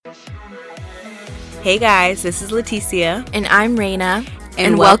Hey guys, this is Leticia. And I'm Raina.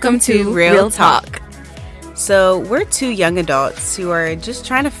 And welcome to Real Talk. So we're two young adults who are just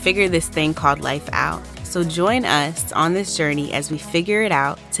trying to figure this thing called life out. So join us on this journey as we figure it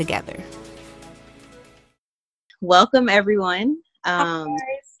out together. Welcome everyone.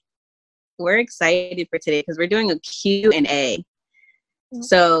 We're excited for today because we're doing a Q&A.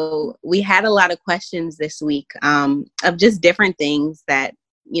 So we had a lot of questions this week of just different things that,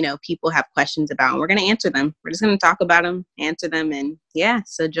 you know, people have questions about. And we're going to answer them. We're just going to talk about them, answer them. And yeah,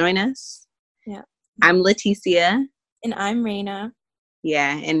 so join us. Yeah. I'm Leticia. And I'm Raina.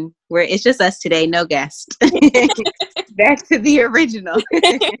 Yeah, and it's just us today, no guest. Back to the original.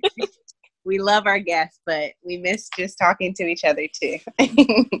 We love our guests, but we miss just talking to each other too.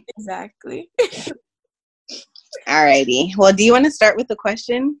 Exactly. Alrighty. Well, do you want to start with the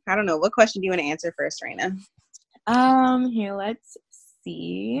question? I don't know. What question do you want to answer first, Raina? Here, let's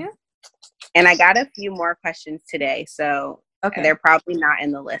see. And I got a few more questions today, so okay. They're probably not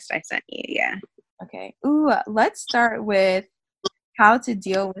in the list I sent you. Yeah. Okay. Ooh, let's start with how to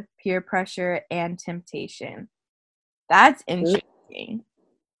deal with peer pressure and temptation. That's interesting.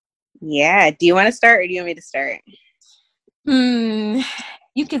 Yeah. Do you want to start or do you want me to start?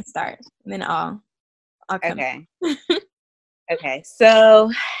 You can start, then I'll come. Okay. Okay. So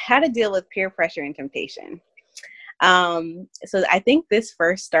how to deal with peer pressure and temptation. So I think this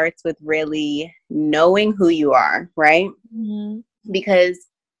first starts with really knowing who you are, right? Mm-hmm. Because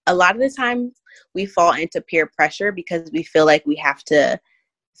a lot of the time we fall into peer pressure because we feel like we have to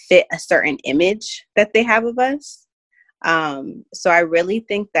fit a certain image that they have of us. So I really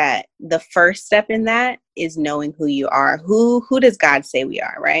think that the first step in that is knowing who you are. Who does God say we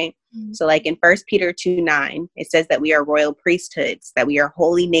are, right? Mm-hmm. So like in 1 Peter 2:9, it says that we are royal priesthoods, that we are a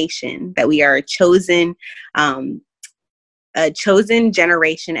holy nation, that we are a chosen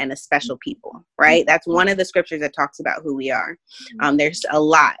generation and a special people, right? That's one of the scriptures that talks about who we are. There's a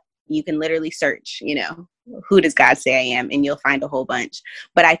lot. You can literally search, you know, who does God say I am? And you'll find a whole bunch.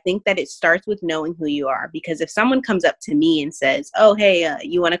 But I think that it starts with knowing who you are, because if someone comes up to me and says, oh, hey,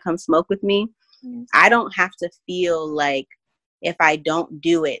 you want to come smoke with me? I don't have to feel like if I don't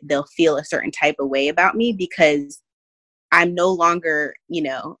do it, they'll feel a certain type of way about me, because I'm no longer, you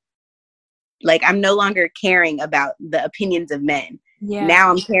know, like I'm no longer caring about the opinions of men. Yeah. Now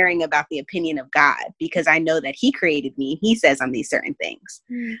I'm caring about the opinion of God, because I know that he created me. He says I'm these certain things.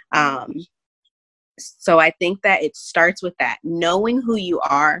 Mm-hmm. So I think that it starts with that, knowing who you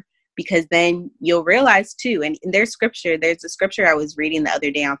are, because then you'll realize too, and there's a scripture I was reading the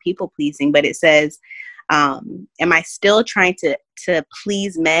other day on people pleasing, but it says, am I still trying to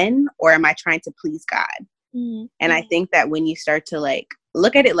please men, or am I trying to please God? Mm-hmm. And I think that when you start to like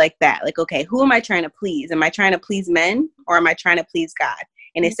look at it like that, like, okay, who am I trying to please? Am I trying to please men, or am I trying to please God?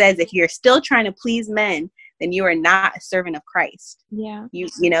 And it says, if you're still trying to please men, then you are not a servant of Christ. Yeah. You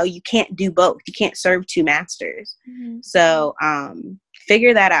know, you can't do both. You can't serve two masters. Mm-hmm. So,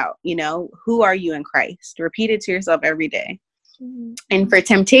 figure that out. You know, who are you in Christ? Repeat it to yourself every day. Mm-hmm. And for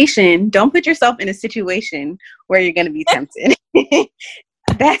temptation, don't put yourself in a situation where you're going to be tempted.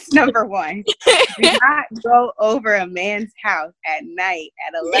 That's number one. Do not go over a man's house at night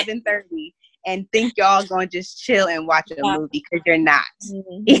at 11:30 and think y'all going to just chill and watch a movie, because you're not.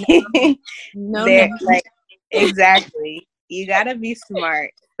 Mm-hmm. No. Like, exactly. You got to be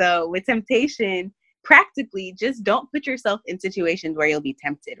smart. So with temptation, practically just don't put yourself in situations where you'll be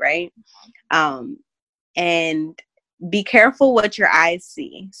tempted, right? And be careful what your eyes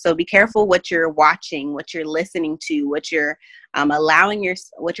see. So be careful what you're watching, what you're listening to, what you're allowing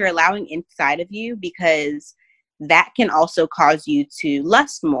inside of you, because that can also cause you to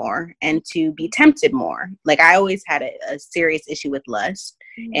lust more and to be tempted more. Like I always had a serious issue with lust.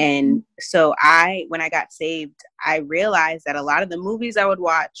 Mm-hmm. And so when I got saved, I realized that a lot of the movies I would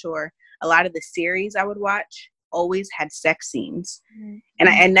watch, or a lot of the series I would watch, always had sex scenes. Mm-hmm. And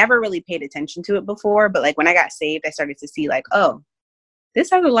I never really paid attention to it before, but like when I got saved, I started to see like, oh, this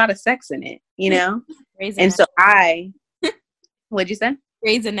has a lot of sex in it, you know? And so what'd you say?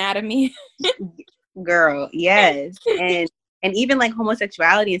 Grey's Anatomy. Girl, yes. And even like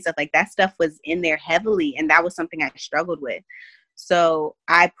homosexuality and stuff, like that stuff was in there heavily, and that was something I struggled with. So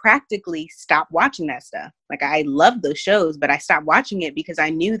I practically stopped watching that stuff. Like I loved those shows, but I stopped watching it because I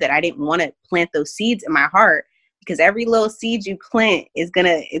knew that I didn't want to plant those seeds in my heart, because every little seed you plant it's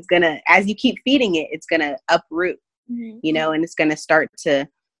gonna, as you keep feeding it, it's gonna uproot, mm-hmm. you know, and it's gonna start to,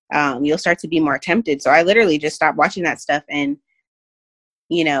 you'll start to be more tempted. So I literally just stopped watching that stuff, and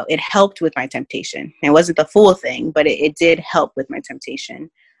you know, it helped with my temptation. It wasn't the full thing, but it did help with my temptation.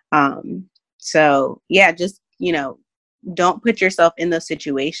 So yeah, just, you know, don't put yourself in those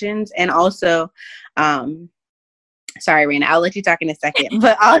situations. And also, sorry, Raina, I'll let you talk in a second,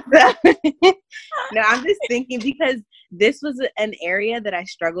 but also, no, I'm just thinking because this was an area that I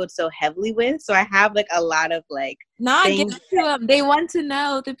struggled so heavily with. So I have like a lot of like get to them. They want to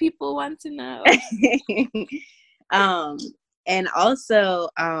know. The people want to know. And also,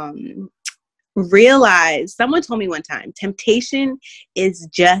 realize, someone told me one time, temptation is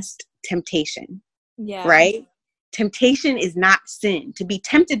just temptation. Yeah. Right? Temptation is not sin. To be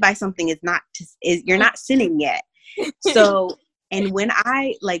tempted by something is you're not sinning yet. So, and when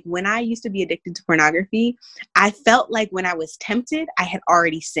I used to be addicted to pornography, I felt like when I was tempted, I had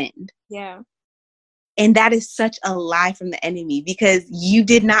already sinned. Yeah. And that is such a lie from the enemy, because you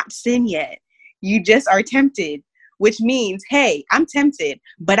did not sin yet. You just are tempted, which means, hey, I'm tempted,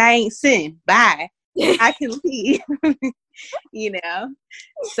 but I ain't sinned. Bye. I can leave. You know?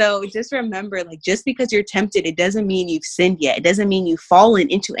 So just remember, like, just because you're tempted, it doesn't mean you've sinned yet. It doesn't mean you've fallen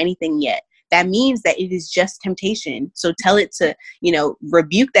into anything yet. That means that it is just temptation. So tell it to,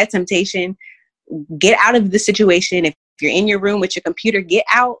 rebuke that temptation, get out of the situation. If you're in your room with your computer, get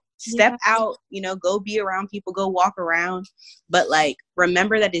out, step out, go be around people, go walk around. But like,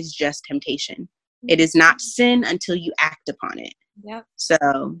 remember that it's just temptation. It is not sin until you act upon it. Yep.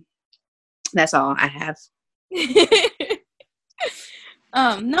 So that's all I have.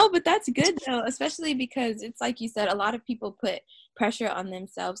 No, but that's good though, especially because it's like you said, a lot of people put pressure on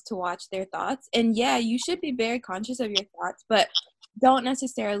themselves to watch their thoughts. And yeah, you should be very conscious of your thoughts, but don't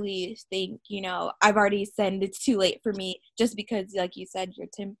necessarily think, I've already sinned, it's too late for me, just because, like you said, you're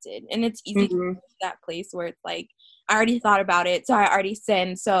tempted. And it's easy to get to that place where it's like, I already thought about it, so I already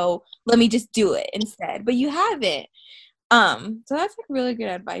sinned, so let me just do it instead. But you haven't. So that's like really good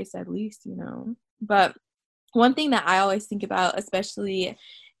advice, at least, But one thing that I always think about, especially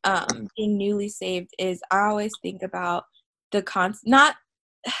being newly saved, is I always think about the not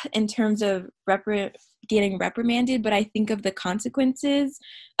in terms of getting reprimanded, but I think of the consequences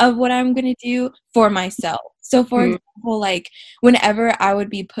of what I'm going to do for myself. So for example, like whenever I would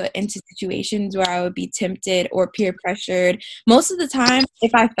be put into situations where I would be tempted or peer pressured, most of the time,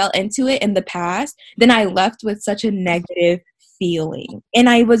 if I fell into it in the past, then I left with such a negative feeling. And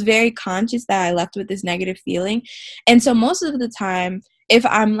I was very conscious that I left with this negative feeling. And so most of the time, if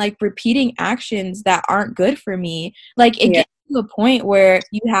I'm like repeating actions that aren't good for me, like it gets to a point where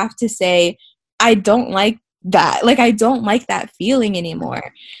you have to say, I don't like that. Like, I don't like that feeling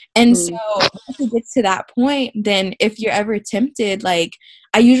anymore. And so once it gets to that point, then if you're ever tempted, like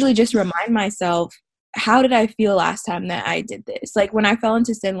I usually just remind myself, how did I feel last time that I did this? Like when I fell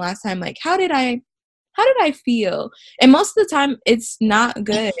into sin last time, like how did I feel? And most of the time it's not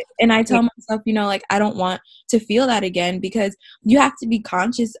good. And I tell myself, like I don't want to feel that again, because you have to be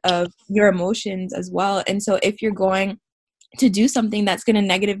conscious of your emotions as well. And so if you're going to do something that's going to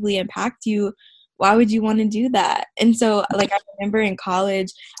negatively impact you, why would you want to do that? And so like I remember in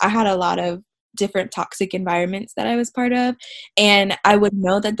college, I had a lot of different toxic environments that I was part of, and I would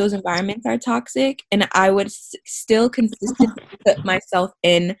know that those environments are toxic, and I would still consistently put myself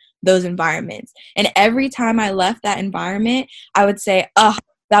in those environments. And every time I left that environment, I would say, oh,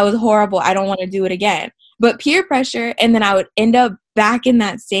 that was horrible, I don't want to do it again. But peer pressure, and then I would end up back in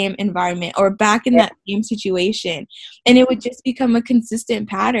that same environment or back in that same situation, and it would just become a consistent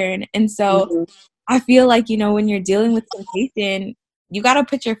pattern. And so I feel like, when you're dealing with temptation, you got to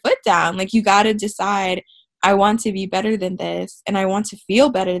put your foot down. Like you got to decide, I want to be better than this, and I want to feel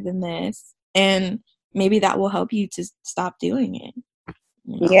better than this. And maybe that will help you to stop doing it.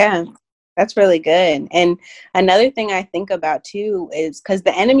 Yeah, that's really good. And another thing I think about too is because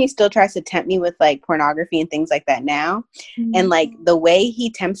the enemy still tries to tempt me with like pornography and things like that now. And like the way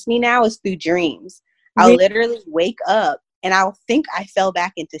he tempts me now is through dreams. I'll literally wake up and I'll think I fell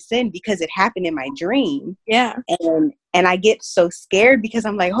back into sin because it happened in my dream. Yeah. And I get so scared because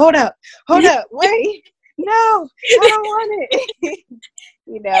I'm like, hold up, wait, no, I don't want it.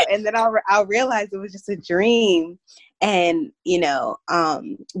 And then I'll realize it was just a dream. And,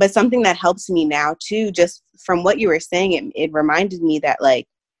 but something that helps me now too, just from what you were saying, it reminded me that like,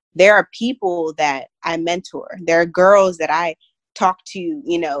 there are people that I mentor. There are girls that I talk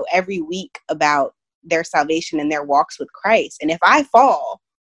to, every week about their salvation and their walks with Christ. And if I fall,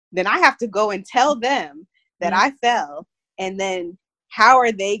 then I have to go and tell them that I fell. And then how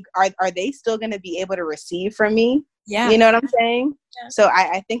are they still going to be able to receive from me? Yeah. You know what I'm saying? Yeah. So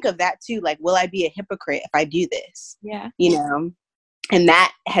I think of that too. Like, will I be a hypocrite if I do this? Yeah. And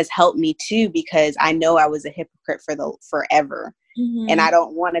that has helped me too, because I know I was a hypocrite forever. And I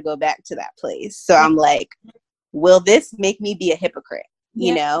don't want to go back to that place. So I'm like, will this make me be a hypocrite?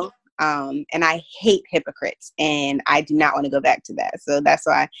 And I hate hypocrites, and I do not want to go back to that. So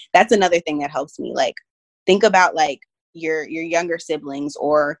that's another thing that helps me. Like, think about like your younger siblings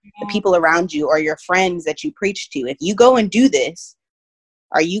or the people around you or your friends that you preach to. If you go and do this,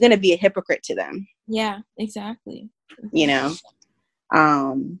 are you going to be a hypocrite to them? Yeah, exactly. You know?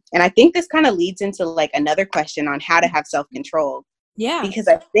 And I think this kind of leads into like another question on how to have self-control. Yeah. Because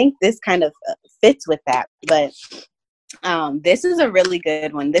I think this kind of fits with that. But this is a really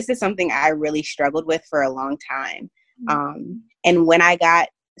good one. This is something I really struggled with for a long time. And when I got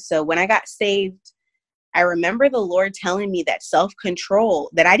saved, I remember the Lord telling me that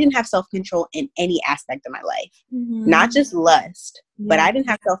that I didn't have self-control in any aspect of my life, not just lust, but I didn't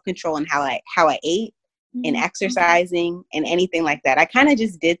have self-control in how I ate, in exercising, and anything like that. I kind of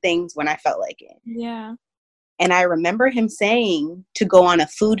just did things when I felt like it. Yeah. And I remember him saying to go on a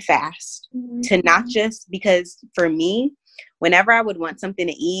food fast, to not just, because for me, whenever I would want something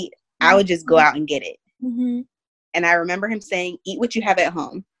to eat, I would just go out and get it. And I remember him saying, eat what you have at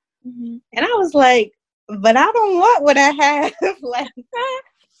home. And I was like, but I don't want what I have. Like,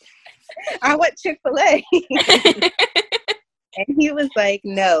 I want Chick-fil-A. And he was like,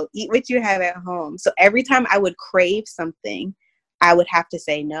 no, eat what you have at home. So every time I would crave something, I would have to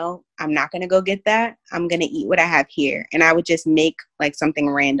say, no, I'm not going to go get that. I'm going to eat what I have here. And I would just make like something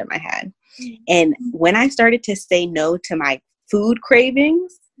random I had. And when I started to say no to my food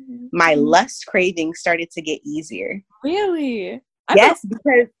cravings, my lust cravings started to get easier. Really? Yes,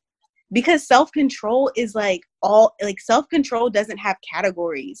 because self-control is like self-control doesn't have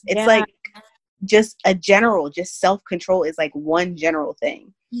categories. It's like just just self-control is like one general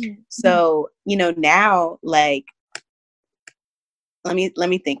thing. So, now, like, let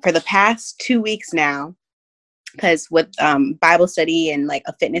me think. For the past 2 weeks now, because with Bible study and like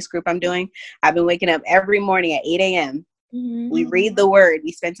a fitness group I'm doing, I've been waking up every morning at 8 a.m. We read the word,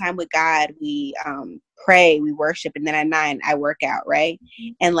 we spend time with God, we pray, we worship, and then at 9 I work out, right?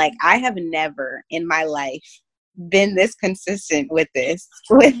 And like, I have never in my life been this consistent with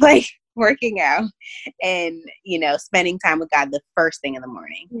like working out and spending time with God the first thing in the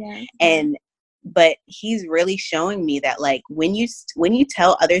morning. But he's really showing me that like when you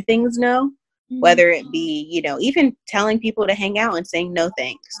tell other things no, whether it be even telling people to hang out and saying no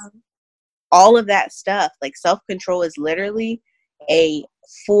thanks, all of that stuff, like self-control is literally a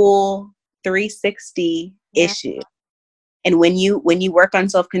full 360 issue. And when you work on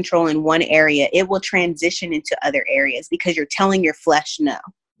self-control in one area, it will transition into other areas because you're telling your flesh no.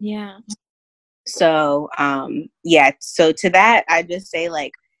 Yeah. So, so to that, I just say,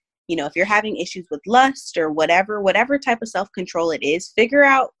 like, if you're having issues with lust or whatever type of self-control it is, figure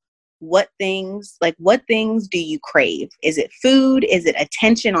out what things do you crave? Is it food? Is it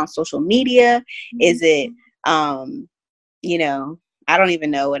attention on social media? Is it, I don't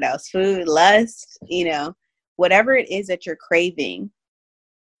even know what else, food, lust, whatever it is that you're craving,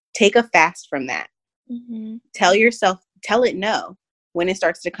 take a fast from that. Tell it no when it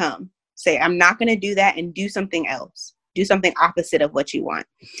starts to come. Say, I'm not going to do that, and do something else. Do something opposite of what you want.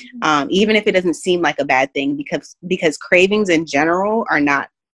 Even if it doesn't seem like a bad thing, because cravings in general are not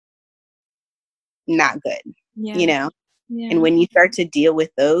good, And when you start to deal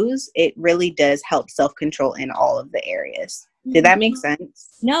with those, it really does help self-control in all of the areas. Did that make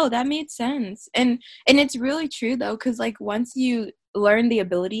sense? No, that made sense. And it's really true though, because like once you learn the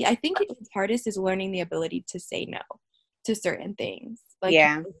ability, I think what's hardest is learning the ability to say no to certain things. Like,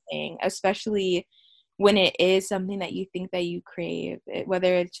 especially when it is something that you think that you crave,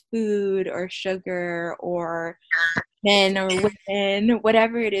 whether it's food or sugar or men or women,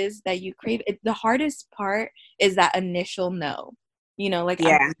 whatever it is that you crave. The hardest part is that initial no. Like,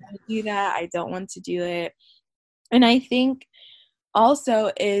 I don't want to do that. I don't want to do it. And I think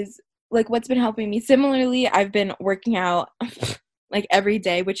also is like what's been helping me. Similarly, I've been working out like every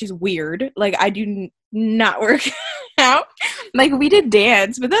day, which is weird. Like, I do not work out. Like, we did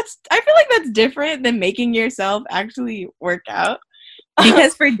dance, but I feel like that's different than making yourself actually work out.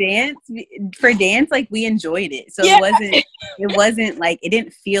 Because for dance, like, we enjoyed it. So it wasn't like, it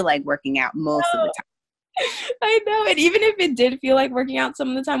didn't feel like working out most of the time. I know. And even if it did feel like working out some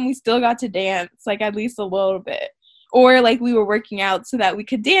of the time, we still got to dance, like, at least a little bit. Or like we were working out so that we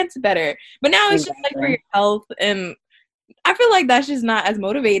could dance better. But now it's just like for your health, and I feel like that's just not as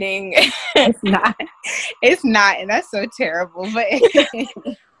motivating. It's not, and that's so terrible. But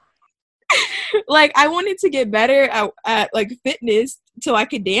like, I wanted to get better at like fitness so I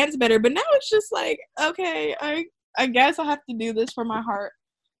could dance better, but now it's just like, okay, I guess I have to do this for my heart.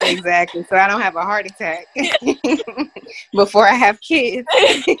 Exactly. So I don't have a heart attack before I have kids.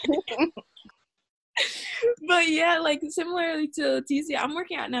 But yeah, like similarly to Leticia, I'm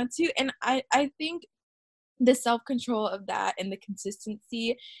working out now too. And I think the self-control of that and the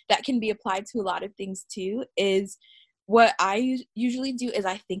consistency that can be applied to a lot of things too is what I usually do is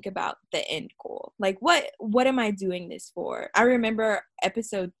I think about the end goal. Like what am I doing this for? I remember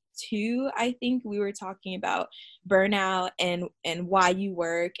episode 2, I think we were talking about burnout and why you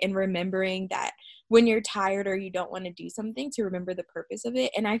work, and remembering that when you're tired or you don't want to do something, to remember the purpose of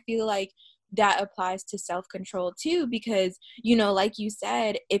it. And I feel like that applies to self-control too, because like you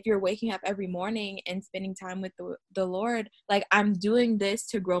said, if you're waking up every morning and spending time with the Lord, like, I'm doing this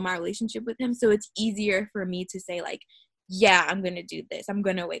to grow my relationship with him, so it's easier for me to say, like, yeah, I'm gonna do this, I'm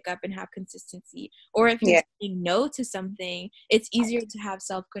gonna wake up and have consistency. Or if you're saying no to something, it's easier to have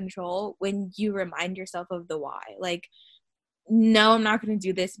self-control when you remind yourself of the why. Like, no, I'm not going to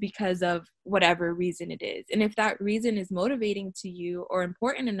do this because of whatever reason it is. And if that reason is motivating to you or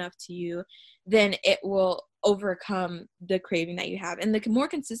important enough to you, then it will overcome the craving that you have. And the more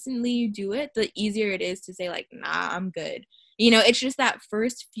consistently you do it, the easier it is to say, like, nah, I'm good. It's just that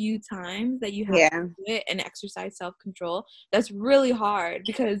first few times that you have to do it and exercise self-control that's really hard,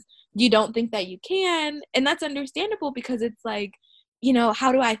 because you don't think that you can. And that's understandable, because it's like,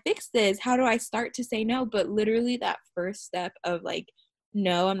 how do I fix this? How do I start to say no? But literally that first step of, like,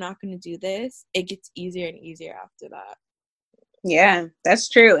 no, I'm not going to do this, it gets easier and easier after that. Yeah, that's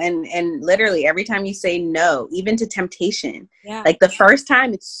true. And literally every time you say no, even to temptation, like the first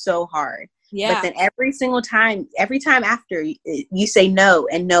time it's so hard. Yeah. But then every time after you say no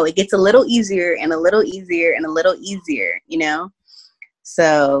and no, it gets a little easier and a little easier and a little easier,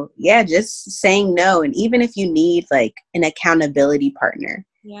 So yeah, just saying no. And even if you need like an accountability partner,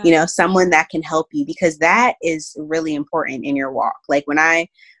 someone that can help you, because that is really important in your walk. Like when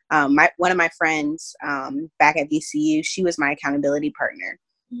one of my friends back at VCU, she was my accountability partner.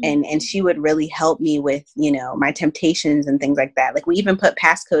 Mm-hmm. And she would really help me with, my temptations and things like that. Like we even put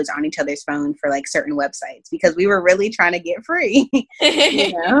passcodes on each other's phone for like certain websites, because we were really trying to get free,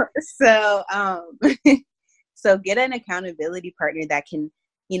 So, so get an accountability partner that can,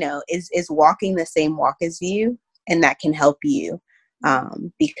 is walking the same walk as you, and that can help you,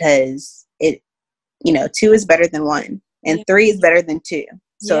 because it, 2 is better than 1, and 3 is better than 2.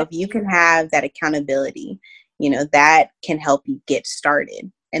 So if you can have that accountability, that can help you get started.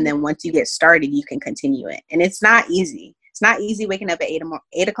 And then once you get started, you can continue it. And it's not easy. It's not easy waking up at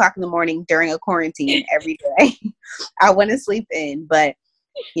 8 o'clock in the morning during a quarantine every day. I want to sleep in, but,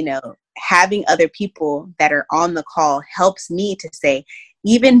 having other people that are on the call helps me to say,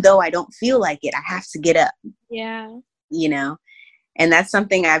 even though I don't feel like it, I have to get up. Yeah. And that's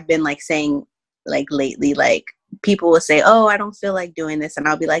something I've been like saying like lately, like people will say, oh, I don't feel like doing this. And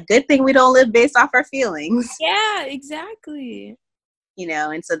I'll be like, good thing we don't live based off our feelings. Yeah, exactly.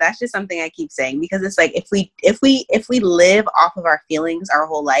 And so that's just something I keep saying, because it's like, if we live off of our feelings our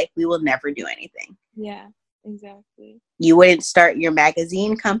whole life, we will never do anything. Yeah. Exactly. You wouldn't start your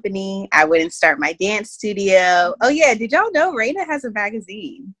magazine company. I wouldn't start my dance studio. Oh yeah, did y'all know Raina has a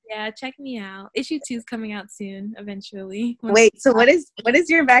magazine? Yeah, check me out. Issue 2 is coming out soon, eventually. Wait, so what is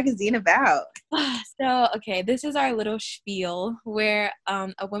your magazine about? So, okay, this is our little spiel. We're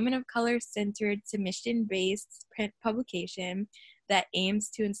a women of color centered, submission-based print publication that aims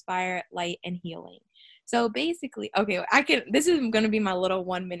to inspire light and healing. So basically, okay, this is going to be my little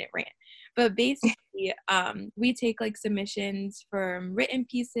 1-minute rant. But basically, we take like submissions from written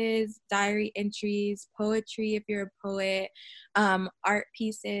pieces, diary entries, poetry if you're a poet, art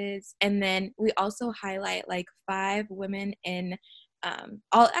pieces, and then we also highlight like 5 women in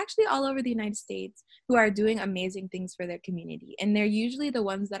all over the United States who are doing amazing things for their community. And they're usually the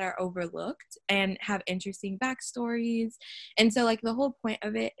ones that are overlooked and have interesting backstories. And so like the whole point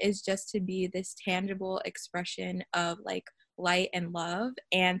of it is just to be this tangible expression of like light and love,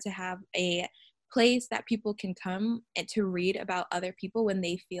 and to have a place that people can come and to read about other people when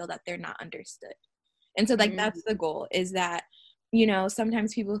they feel that they're not understood. And so like that's the goal, is that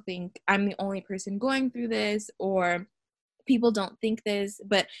sometimes people think I'm the only person going through this, or people don't think this,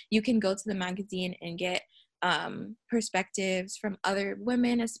 but you can go to the magazine and get perspectives from other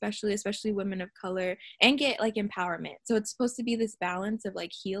women, especially women of color, and get like empowerment. So it's supposed to be this balance of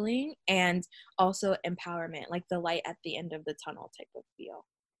like healing and also empowerment, like the light at the end of the tunnel type of feel.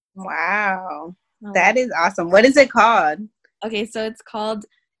 Wow. That is awesome. What is it called? Okay, so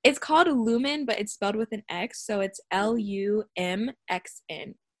it's called Lumen, but it's spelled with an X, so it's LUMXN,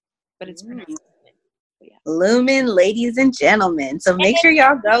 but it's pronounced yeah. Lumen, ladies and gentlemen. So make sure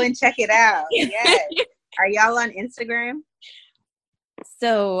y'all go and check it out. Yes. Are y'all on Instagram?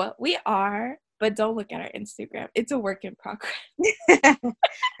 So we are. but don't look at our Instagram. It's a work in progress.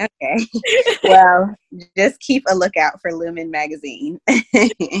 Okay. Well, just keep a lookout for Lumen Magazine.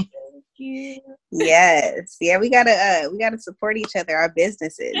 Thank you. Yes. Yeah, we gotta support each other, our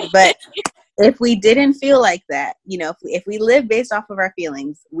businesses. But if we didn't feel like that, if we live based off of our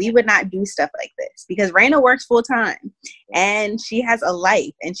feelings, we would not do stuff like this, because Raina works full time and she has a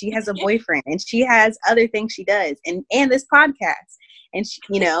life and she has a boyfriend and she has other things she does and this podcast. And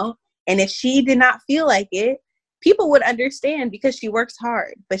and if she did not feel like it, people would understand, because she works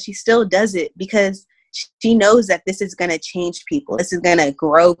hard, but she still does it because she knows that this is going to change people. This is going to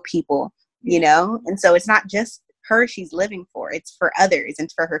grow people, and so it's not just her she's living for. It's for others and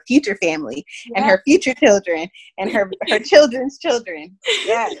for her future family and her future children and her children's children.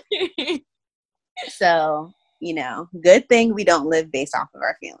 Yeah. So, good thing we don't live based off of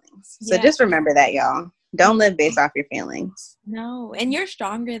our feelings. So just remember that, y'all. Don't live based off your feelings. No, and you're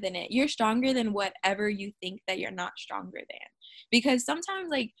stronger than it. You're stronger than whatever you think that you're not stronger than. Because sometimes,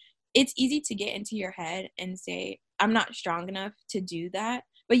 like, it's easy to get into your head and say, I'm not strong enough to do that.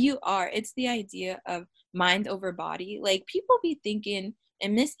 But you are. It's the idea of mind over body. Like, people be thinking,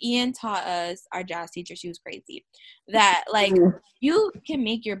 and Miss Ian taught us, our jazz teacher, she was crazy, that, like, you can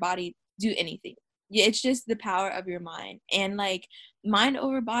make your body do anything. It's just the power of your mind. And, like, mind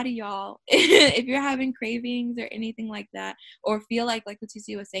over body, y'all. If you're having cravings or anything like that, or feel like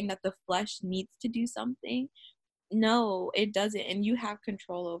Leticia was saying, that the flesh needs to do something, no, it doesn't. And you have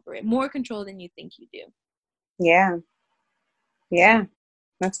control over it. More control than you think you do. Yeah. Yeah.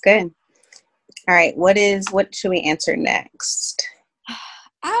 That's good. All right. What should we answer next?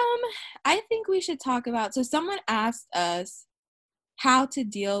 I think we should talk about, so someone asked us how to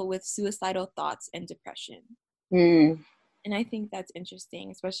deal with suicidal thoughts and depression. And I think that's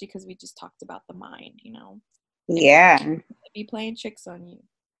interesting, especially because we just talked about the mind, Yeah. It be playing tricks on you.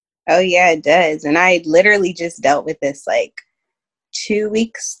 Oh, yeah, it does. And I literally just dealt with this like 3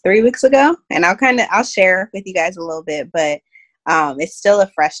 weeks ago. And I'll share with you guys a little bit, but it's still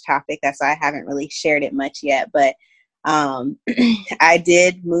a fresh topic. That's why I haven't really shared it much yet. But I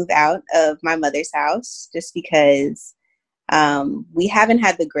did move out of my mother's house just because we haven't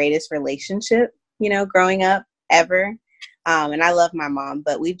had the greatest relationship, growing up ever. And I love my mom,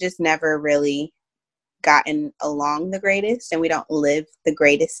 but we've just never really gotten along the greatest, and we don't live the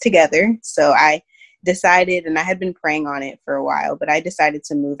greatest together. So I decided, and I had been praying on it for a while, but I decided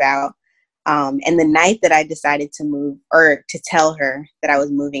to move out. And the night that I decided to move, or to tell her that I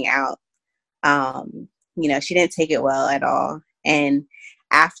was moving out, she didn't take it well at all. And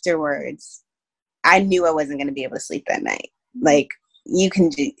afterwards, I knew I wasn't going to be able to sleep that night. Like,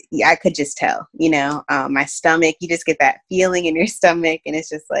 I could just tell, my stomach, you just get that feeling in your stomach, and it's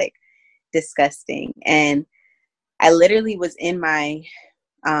just like disgusting. And I literally was in my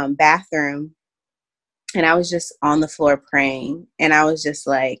bathroom, and I was just on the floor praying, and I was just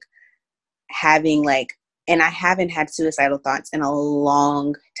like having and I haven't had suicidal thoughts in a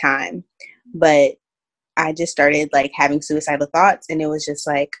long time, but I just started like having suicidal thoughts, and it was just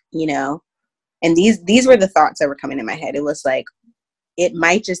like, and these were the thoughts that were coming in my head. It was like, it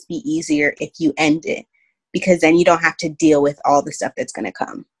might just be easier if you end it, because then you don't have to deal with all the stuff that's going to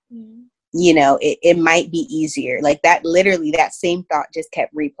come. It might be easier. Like that, literally that same thought just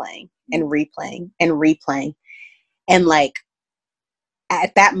kept replaying and replaying and replaying. And like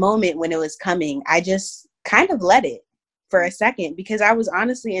at that moment when it was coming, I just kind of let it for a second, because I was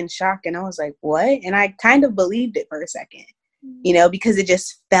honestly in shock, and I was like, what? And I kind of believed it for a second, because it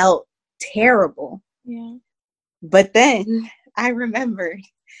just felt terrible. Yeah. But then I remembered,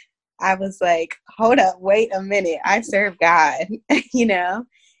 I was like, hold up, wait a minute. I serve God,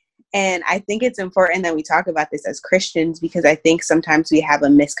 And I think it's important that we talk about this as Christians, because I think sometimes we have a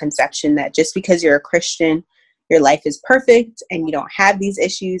misconception that just because you're a Christian, your life is perfect and you don't have these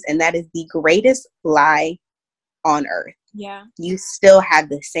issues. And that is the greatest lie on earth. Yeah. You still have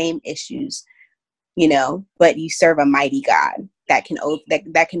the same issues, but you serve a mighty God that can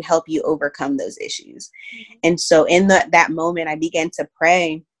help you overcome those issues. Mm-hmm. And so in that moment, I began to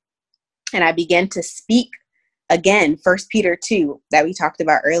pray, and I began to speak again, 1 Peter 2 that we talked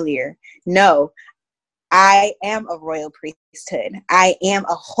about earlier. No, I am a royal priesthood. I am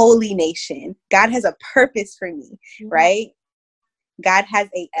a holy nation. God has a purpose for me, right? God has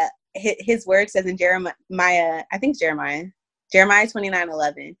his word says in Jeremiah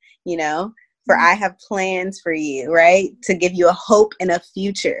 29:11, for I have plans for you, right? To give you a hope and a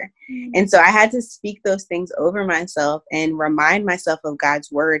future. And so I had to speak those things over myself and remind myself of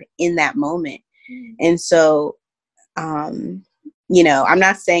God's word in that moment. And so, I'm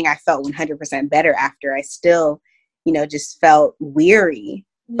not saying I felt 100% better after. I still, just felt weary,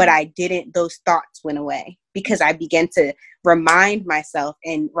 but I didn't, those thoughts went away because I began to remind myself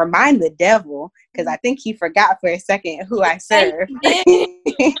and remind the devil, because I think he forgot for a second who I serve.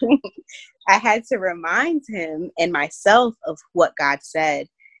 I had to remind him and myself of what God said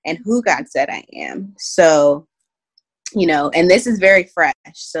and who God said I am. So, you know, and this is very fresh,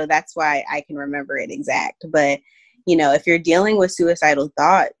 so that's why I can remember it exact. But, you know, if you're dealing with suicidal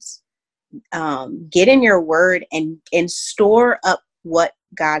thoughts, get in your word and store up what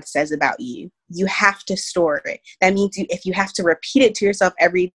God says about you. You have to store it. That means if you have to repeat it to yourself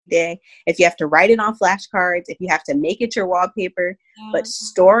every day, if you have to write it on flashcards, if you have to make it your wallpaper, but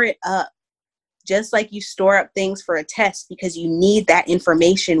store it up. Just like you store up things for a test, because you need that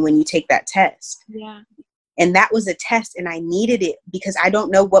information when you take that test. Yeah. And that was a test, and I needed it because I don't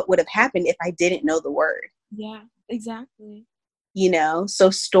know what would have happened if I didn't know the word. Yeah, exactly. You know,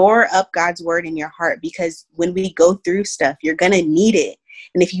 so store up God's word in your heart, because when we go through stuff, you're going to need it.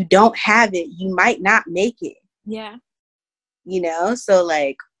 And if you don't have it, you might not make it. Yeah. You know, so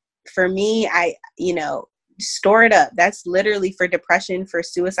like for me, you know, store it up. That's literally for depression, for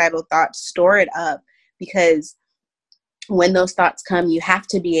suicidal thoughts, store it up, because when those thoughts come, you have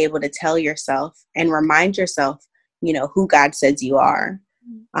to be able to tell yourself and remind yourself, you know, who God says you are.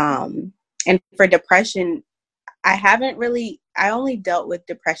 And for depression, I only dealt with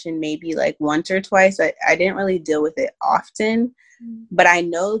depression maybe like once or twice. I didn't really deal with it often, but I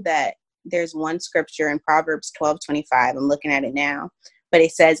know that there's one scripture in Proverbs 12:25. I'm looking at it now, but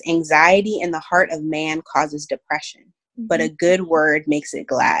it says, anxiety in the heart of man causes depression, but a good word makes it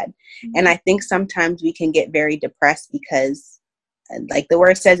glad. And I think sometimes we can get very depressed because, like the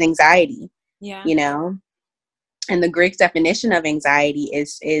word says, anxiety, you know, and the Greek definition of anxiety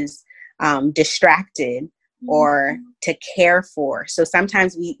is distracted or to care for. So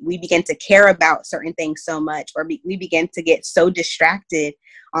sometimes we begin to care about certain things so much, or we begin to get so distracted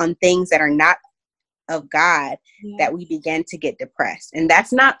on things that are not of God that we begin to get depressed. And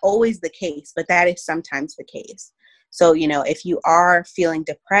that's not always the case, but that is sometimes the case. So, you know, if you are feeling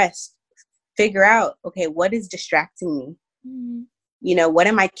depressed, figure out, okay, what is distracting me? You know, what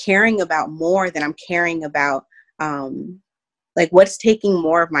am I caring about more than I'm caring about? Like, what's taking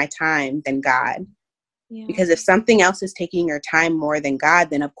more of my time than God? Because if something else is taking your time more than God,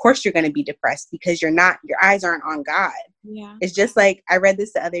 then of course you're going to be depressed, because your eyes aren't on God. It's just like, I read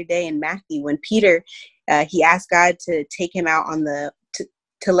this the other day in Matthew, when Peter, he asked God to take him out on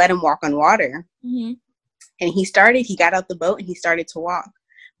to let him walk on water. And he got out the boat and he started to walk.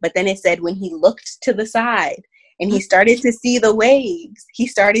 But then it said when he looked to the side and he started to see the waves, he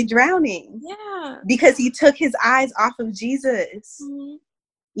started drowning. Because he took his eyes off of Jesus.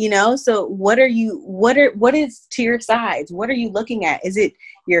 You know, so what is to your sides? What are you looking at? Is it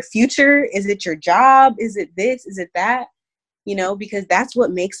your future? Is it your job? Is it this? Is it that? You know, because that's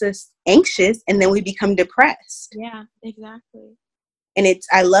what makes us anxious, and then we become depressed. Yeah, exactly. And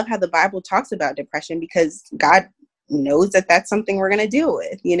I love how the Bible talks about depression, because God knows that that's something we're going to deal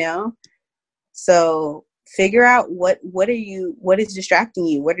with, you know? So figure out what is distracting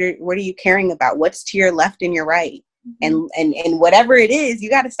you? What are you caring about? What's to your left and your right? And whatever it is, you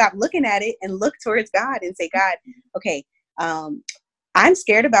got to stop looking at it and look towards God and say, God, okay, I'm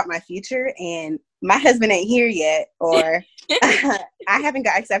scared about my future, and my husband ain't here yet, or I haven't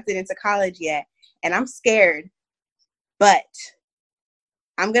got accepted into college yet, and I'm scared, but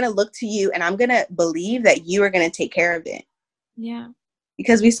I'm going to look to you, and I'm going to believe that you are going to take care of it. Yeah.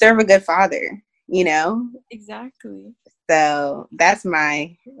 Because we serve a good Father, you know? Exactly. So that's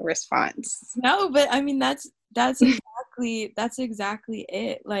my response. No, but I mean, that's exactly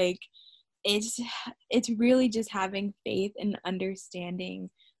it. Like, it's really just having faith and understanding,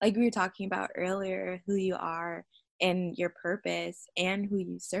 like we were talking about earlier, who you are and your purpose and who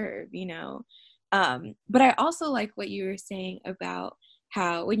you serve, you know. But I also like what you were saying about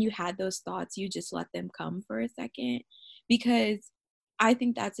how when you had those thoughts, you just let them come for a second, because I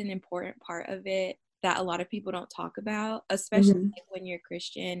think that's an important part of it that a lot of people don't talk about, especially like when you're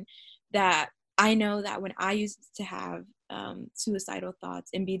Christian. That I know that when I used to have suicidal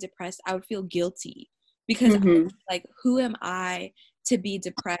thoughts and be depressed, I would feel guilty, because I was like, who am I to be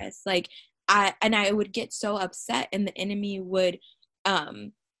depressed? Like, I would get so upset, and the enemy would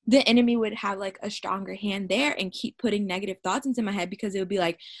have like a stronger hand there and keep putting negative thoughts into my head, because it would be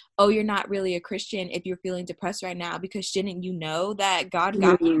like, oh, you're not really a Christian if you're feeling depressed right now, because shouldn't you know that God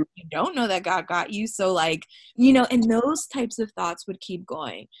got you? You don't know that God got you. So like, you know, and those types of thoughts would keep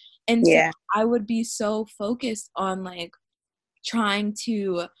going. And so I would be so focused on like trying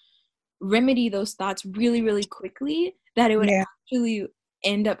to remedy those thoughts really, really quickly that it would actually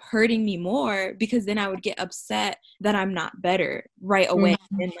end up hurting me more, because then I would get upset that I'm not better right away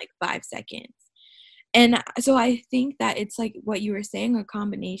in like 5 seconds. And so I think that it's like what you were saying, a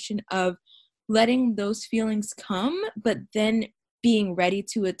combination of letting those feelings come, but then being ready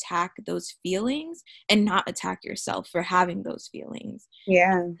to attack those feelings and not attack yourself for having those feelings.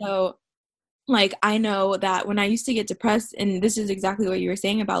 Yeah. So like, I know that when I used to get depressed, and this is exactly what you were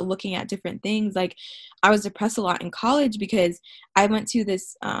saying about looking at different things, like I was depressed a lot in college because I went to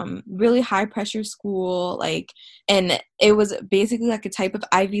this really high pressure school, like, and it was basically like a type of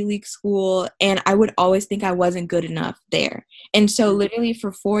Ivy League school, and I would always think I wasn't good enough there. And so literally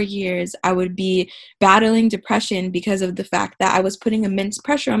for 4 years, I would be battling depression because of the fact that I was putting immense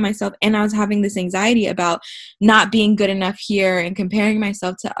pressure on myself, and I was having this anxiety about not being good enough here and comparing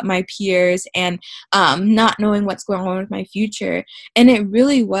myself to my peers, and not knowing what's going on with my future. And it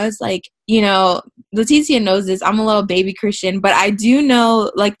really was like, you know, Leticia knows this, I'm a little baby Christian, but I do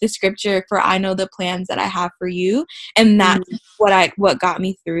know like the scripture for I know the plans that I have for you. And that's what got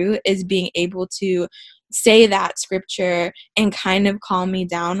me through, is being able to say that scripture and kind of calm me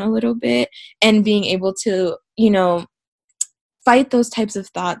down a little bit, and being able to, you know, fight those types of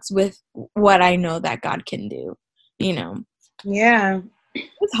thoughts with what I know that God can do, you know. Yeah.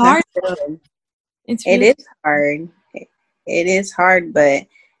 It's hard. It is hard. It is hard, but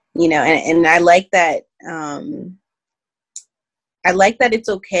you know, and I like that. I like that it's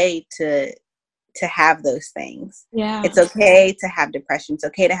okay to have those things. Yeah. It's okay to have depression. It's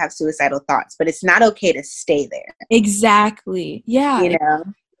okay to have suicidal thoughts, but it's not okay to stay there. Exactly. Yeah. You know,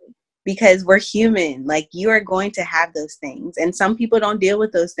 because we're human. Like, you are going to have those things, and some people don't deal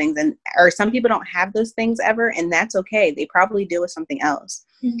with those things, or some people don't have those things ever, and that's okay. They probably deal with something else.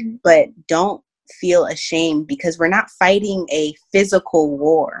 But don't feel ashamed, because we're not fighting a physical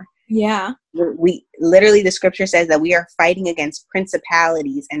war. Yeah. We literally, the scripture says that we are fighting against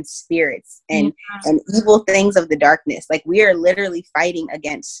principalities and spirits and evil things of the darkness. Like, we are literally fighting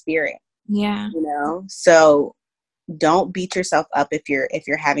against spirit. Yeah. You know, so don't beat yourself up if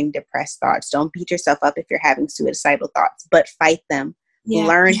you're having depressed thoughts. Don't beat yourself up if you're having suicidal thoughts, but fight them. Yeah.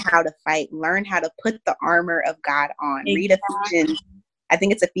 Learn how to fight. Learn how to put the armor of God on. Exactly. Read Ephesians. I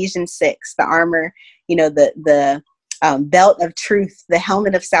think it's Ephesians 6, the armor, you know, the belt of truth, the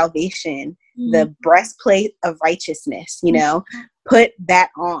helmet of salvation, the breastplate of righteousness, you know, put that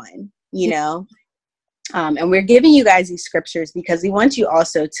on, you know. And we're giving you guys these scriptures because we want you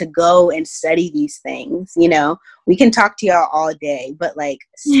also to go and study these things. You know, we can talk to y'all all day, but like,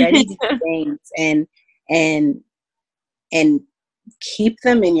 study these things and keep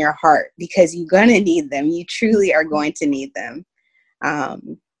them in your heart, because you're going to need them. You truly are going to need them.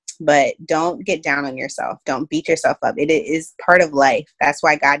 But don't get down on yourself. Don't beat yourself up. It is part of life. That's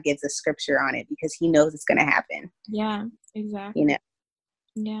why God gives a scripture on it, because he knows it's going to happen. Yeah, exactly. You know?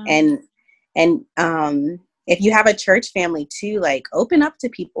 Yeah. And if you have a church family too, like, open up to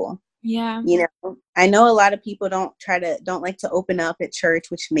people. Yeah. You know, I know a lot of people don't like to open up at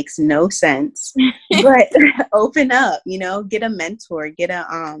church, which makes no sense, but open up, you know, get a mentor, get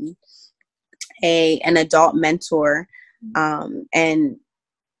an adult mentor, and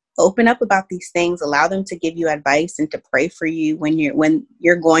open up about these things. Allow them to give you advice and to pray for you when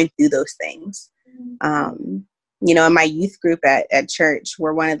you're going through those things. You know, in my youth group at church,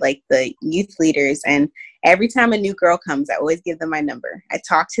 we're one of like the youth leaders, and every time a new girl comes, I always give them my number. I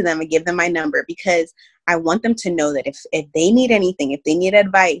talk to them, I give them my number, because I want them to know that if they need anything, if they need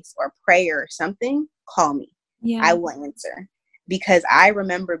advice or prayer or something, call me. Yeah. I will answer. Because I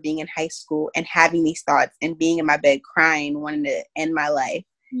remember being in high school and having these thoughts and being in my bed crying, wanting to end my life.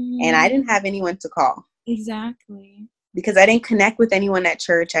 And I didn't have anyone to call. Exactly. Because I didn't connect with anyone at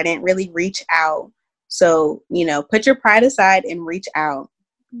church. I didn't really reach out. So, you know, put your pride aside and reach out.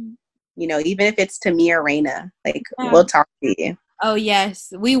 You know, even if it's to me or Raina, like, we'll talk to you. Oh,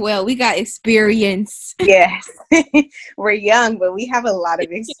 yes, we will. We got experience. Yes. We're young, but we have a lot of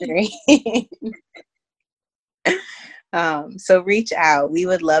experience. So reach out. We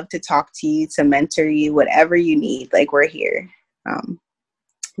would love to talk to you, to mentor you, whatever you need. Like, we're here.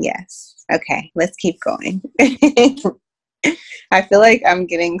 Yes. Okay. Let's keep going. I feel like I'm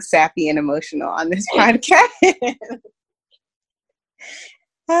getting sappy and emotional on this podcast.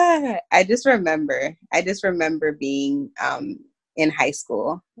 I just remember being in high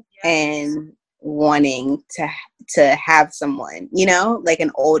school and wanting to have someone, you know, like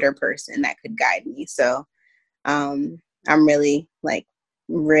an older person that could guide me. So I'm really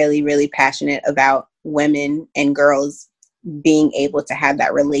passionate about women and girls being able to have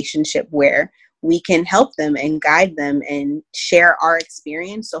that relationship where we can help them and guide them and share our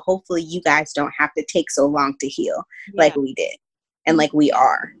experience. So hopefully you guys don't have to take so long to heal like we did. And like we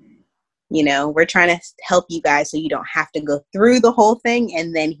are, you know, we're trying to help you guys so you don't have to go through the whole thing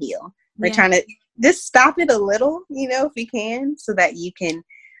and then heal. We're trying to just stop it a little, you know, if we can, so that you can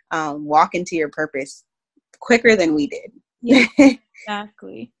walk into your purpose quicker than we did. Yeah,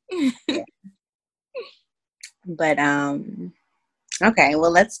 exactly. Yeah. But okay,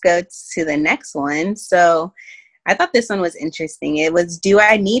 well, let's go to the next one. So I thought this one was interesting. It was, do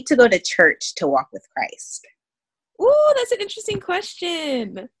I need to go to church to walk with Christ? Ooh, that's an interesting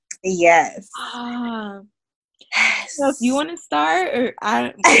question. Yes. So if you want to start, or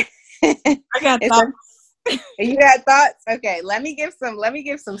I got thoughts. You got thoughts? Okay, let me give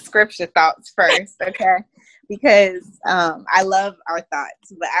some scripture thoughts first, okay? Because I love our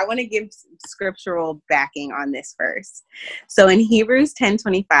thoughts, but I want to give some scriptural backing on this first. So in Hebrews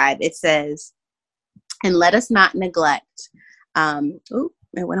 10:25, it says, and let us not neglect,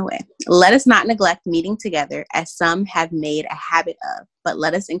 it went away. Let us not neglect meeting together as some have made a habit of, but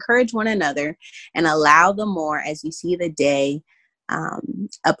let us encourage one another and allow the more as you see the day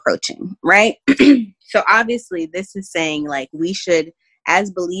approaching, right? So obviously this is saying like we should,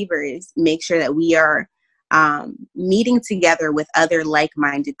 as believers, make sure that we are meeting together with other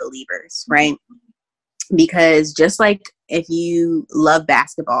like-minded believers, right? Because just like if you love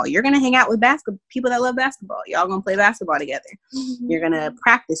basketball, you're going to hang out with people that love basketball. Y'all going to play basketball together. Mm-hmm. You're going to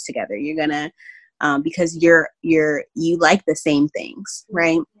practice together. You're going to, because you like the same things,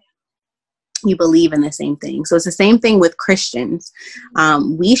 right? You believe in the same thing. So it's the same thing with Christians.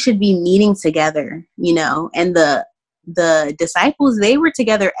 We should be meeting together, you know, and the disciples, they were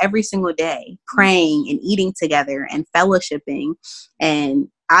together every single day, praying and eating together and fellowshipping. And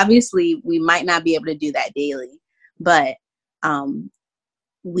obviously we might not be able to do that daily, but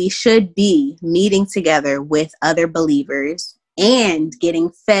we should be meeting together with other believers and getting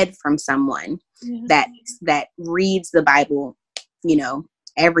fed from someone that reads the Bible, you know,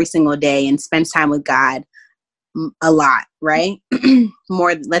 every single day and spends time with God a lot, right?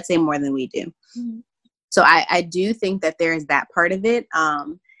 Let's say more than we do. Mm-hmm. So I do think that there is that part of it.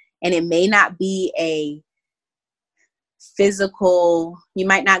 And it may not be a physical, you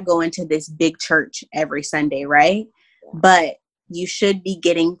might not go into this big church every Sunday, right? But you should be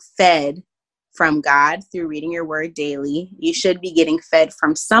getting fed from God through reading your word daily. You should be getting fed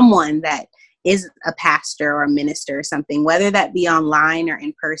from someone that is a pastor or a minister or something, whether that be online or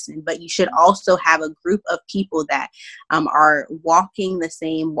in person. But you should also have a group of people that are walking the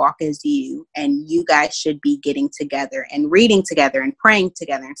same walk as you, and you guys should be getting together and reading together and praying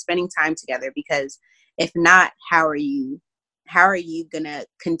together and spending time together, because if not, how are you gonna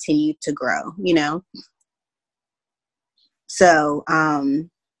continue to grow, you know? So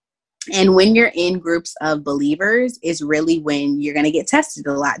and when you're in groups of believers is really when you're going to get tested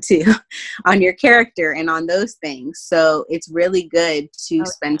a lot too on your character and on those things. So it's really good to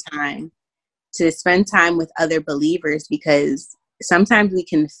spend time with other believers, because sometimes we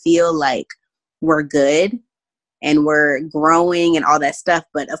can feel like we're good and we're growing and all that stuff.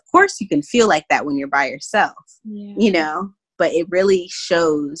 But of course you can feel like that when you're by yourself, you know, but it really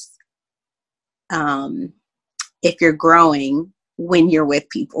shows if you're growing when you're with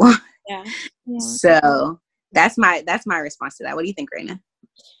people. Yeah. So that's my response to that. What do you think, Raina?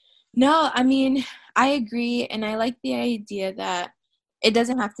 No, I mean, I agree. And I like the idea that it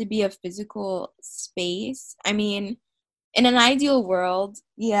doesn't have to be a physical space. I mean, in an ideal world,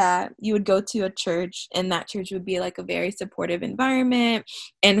 yeah, you would go to a church and that church would be like a very supportive environment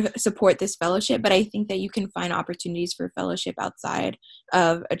and support this fellowship. But I think that you can find opportunities for fellowship outside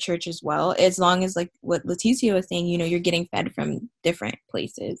of a church as well, as long as, like what Leticia was saying, you know, you're getting fed from different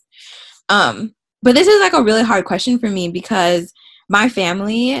places. But this is like a really hard question for me, because my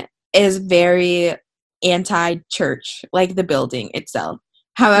family is very anti-church, like the building itself.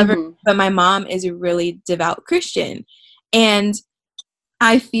 However, but my mom is a really devout Christian. And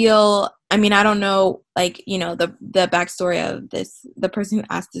I feel, I mean, I don't know, like, you know, the backstory of the person who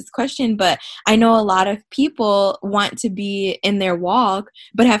asked this question, but I know a lot of people want to be in their walk,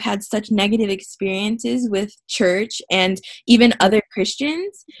 but have had such negative experiences with church and even other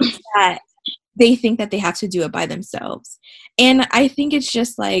Christians that they think that they have to do it by themselves. And I think it's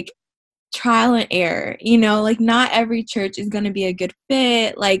just like trial and error, you know, like not every church is going to be a good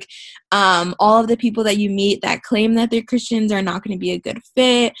fit. Like all of the people that you meet that claim that they're Christians are not going to be a good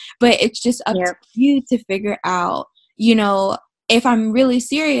fit, but it's just up to you to figure out, you know, if I'm really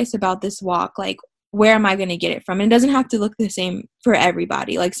serious about this walk, like where am I going to get it from? And it doesn't have to look the same for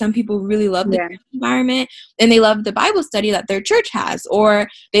everybody. Like some people really love the environment and they love the Bible study that their church has, or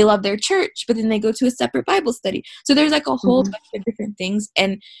they love their church, but then they go to a separate Bible study. So there's like a whole bunch of different things,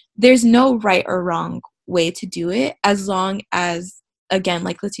 and there's no right or wrong way to do it, as long as, again,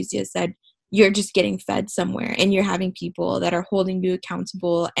 like Leticia said, you're just getting fed somewhere and you're having people that are holding you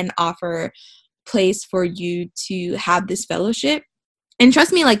accountable and offer place for you to have this fellowship. And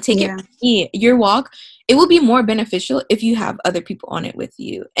trust me, like, take it from me, your walk, it will be more beneficial if you have other people on it with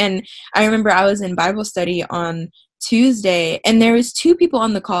you. And I remember I was in Bible study on Tuesday, and there was 2 people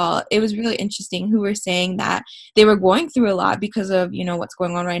on the call. It was really interesting, who were saying that they were going through a lot because of, you know, what's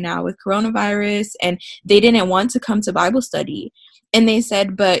going on right now with coronavirus, and they didn't want to come to Bible study. And they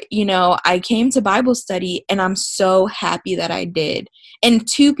said, but, you know, I came to Bible study and I'm so happy that I did. And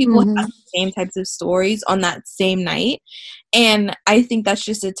 2 people had the same types of stories on that same night. And I think that's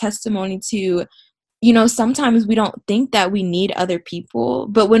just a testimony to, you know, sometimes we don't think that we need other people,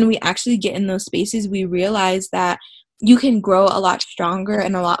 but when we actually get in those spaces, we realize that you can grow a lot stronger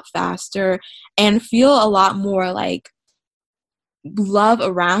and a lot faster and feel a lot more like love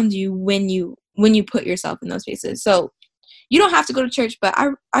around you when you put yourself in those spaces. So you don't have to go to church, but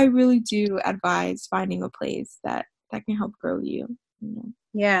I really do advise finding a place that can help grow you.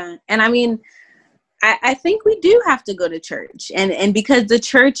 Yeah. And I mean, I think we do have to go to church, and because the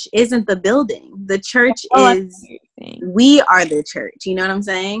church isn't the building, the church is, we are the church, you know what I'm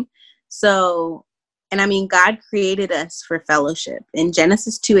saying? So, and I mean, God created us for fellowship. In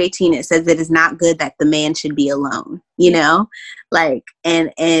Genesis 2:18, it says it is not good that the man should be alone, you know, like,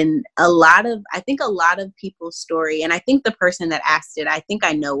 and I think a lot of people's story, and I think the person that asked it, I think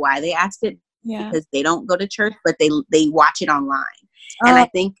I know why they asked it, because they don't go to church, but they watch it online. And I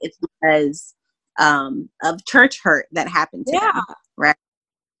think it's because of church hurt that happened to them, right?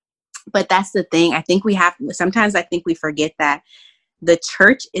 But that's the thing. I think sometimes I think we forget that the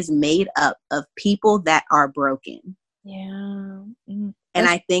church is made up of people that are broken. Yeah. And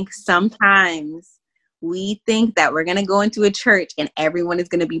I think sometimes we think that we're going to go into a church and everyone is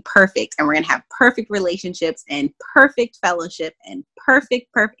going to be perfect and we're going to have perfect relationships and perfect fellowship and perfect.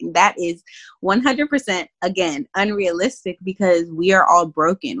 That is 100%, again, unrealistic, because we are all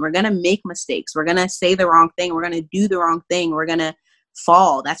broken. We're going to make mistakes. We're going to say the wrong thing. We're going to do the wrong thing. We're going to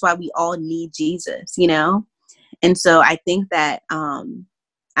fall. That's why we all need Jesus, you know? And so I think that,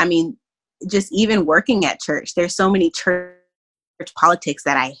 I mean, just even working at church, there's so many church politics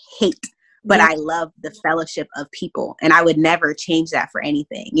that I hate. But I love the fellowship of people, and I would never change that for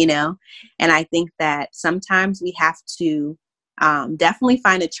anything, you know? And I think that sometimes we have to definitely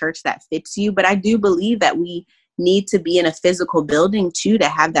find a church that fits you. But I do believe that we need to be in a physical building too, to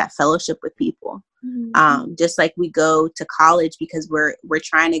have that fellowship with people. Just like we go to college because we're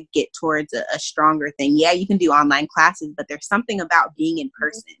trying to get towards a stronger thing. Yeah, you can do online classes, but there's something about being in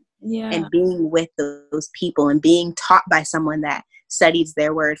person and being with those people and being taught by someone that studies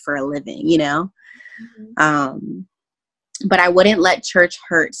their word for a living, you know? But I wouldn't let church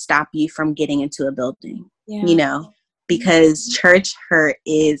hurt stop you from getting into a building, you know, because church hurt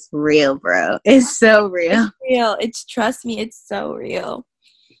is real, bro. It's so real. It's real. Trust me, it's so real.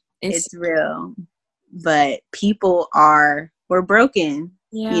 It's real. But we're broken,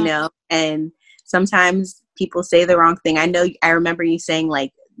 you know, and sometimes people say the wrong thing. I remember you saying,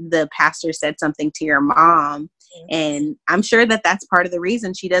 like, the pastor said something to your mom, and I'm sure that that's part of the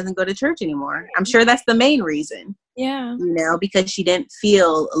reason she doesn't go to church anymore. I'm sure that's the main reason. You know, because she didn't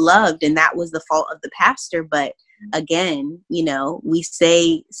feel loved, and that was the fault of the pastor. But again, you know, we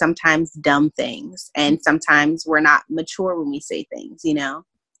say sometimes dumb things, and sometimes we're not mature when we say things, you know.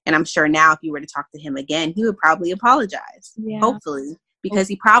 And I'm sure now if you were to talk to him again, he would probably apologize, hopefully, because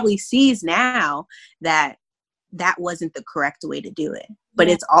he probably sees now that that wasn't the correct way to do it. But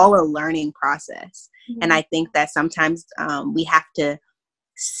it's all a learning process. And I think that sometimes we have to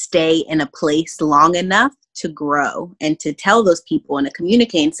stay in a place long enough to grow and to tell those people and to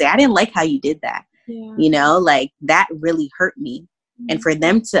communicate and say, I didn't like how you did that. You know, like, that really hurt me. And for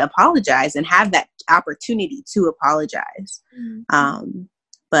them to apologize and have that opportunity to apologize.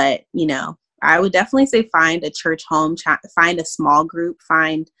 But, you know, I would definitely say find a church home, find a small group,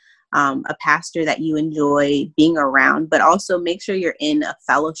 find a pastor that you enjoy being around, but also make sure you're in a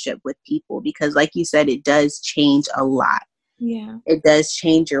fellowship with people, because like you said, it does change a lot. It does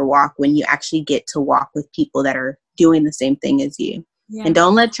change your walk when you actually get to walk with people that are doing the same thing as you. And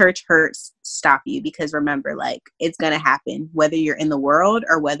don't let church hurt stop you, because remember, like, it's going to happen whether you're in the world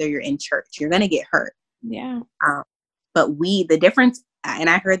or whether you're in church. You're going to get hurt. But the difference, and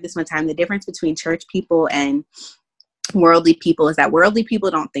I heard this one time, the difference between church people and worldly people is that worldly people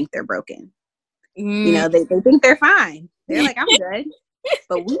don't think they're broken. You know, they think they're fine. They're like, I'm good.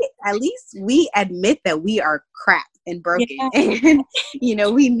 But at least we admit that we are crap and broken. And, you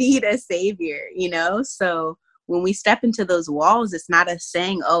know, we need a savior, you know? So when we step into those walls, it's not us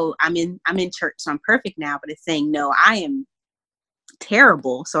saying, oh, I'm in church, so I'm perfect now, but it's saying, no, I am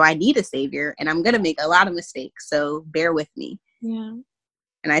terrible, so I need a savior, and I'm going to make a lot of mistakes, so bear with me. Yeah.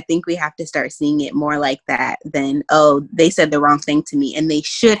 And I think we have to start seeing it more like that than, oh, they said the wrong thing to me and they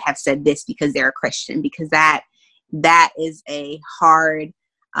should have said this because they're a Christian, because that is a hard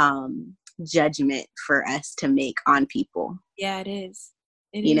judgment for us to make on people. Yeah, it is.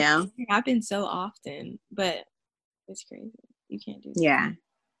 It happens so often, but it's crazy. You can't do that. Yeah.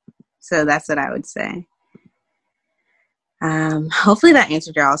 So that's what I would say. Hopefully that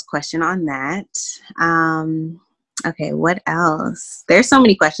answered y'all's question on that. Okay, what else? There's so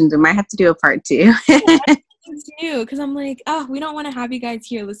many questions. We might have to do a part 2. Too, because I'm like, oh, we don't want to have you guys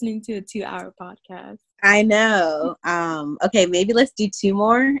here listening to a 2-hour podcast. I know. Okay, maybe let's do 2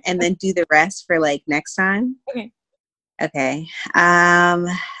 more and then do the rest for like next time. Okay. Okay.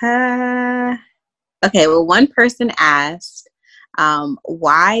 Okay, well, one person asked,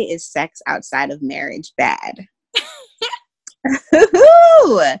 why is sex outside of marriage bad?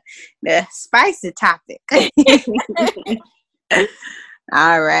 The spicy topic.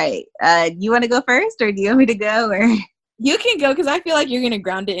 All right. You want to go first, or do you want me to go? Or you can go, because I feel like you're gonna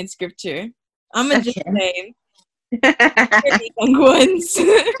ground it in scripture. I'm gonna just say young ones.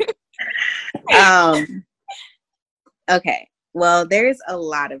 Okay. Well, there's a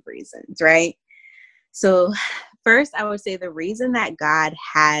lot of reasons, right? So first, I would say the reason that God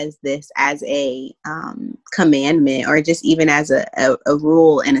has this as a commandment, or just even as a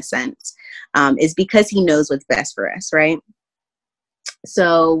rule in a sense, is because he knows what's best for us, right?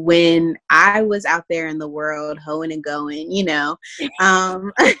 So when I was out there in the world hoeing and going, I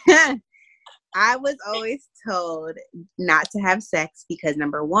was always told not to have sex because,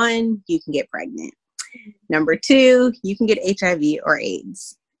 number 1, you can get pregnant. Number 2, you can get HIV or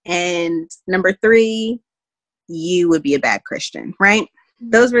AIDS. And number 3, you would be a bad Christian, right?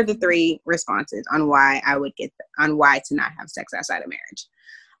 Those were the 3 responses on why to not have sex outside of marriage.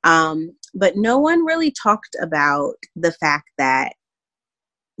 But no one really talked about the fact that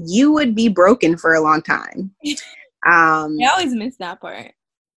you would be broken for a long time. I always miss that part.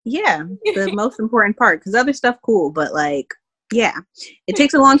 Yeah, the most important part, because other stuff cool, but like, yeah, it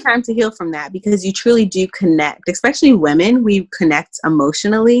takes a long time to heal from that, because you truly do connect, especially women, we connect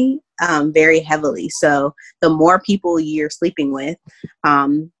emotionally very heavily. So the more people you're sleeping with,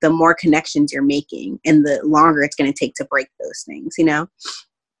 the more connections you're making, and the longer it's going to take to break those things,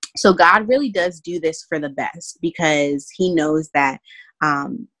 So God really does do this for the best, because he knows that,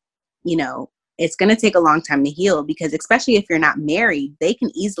 it's going to take a long time to heal, because especially if you're not married, they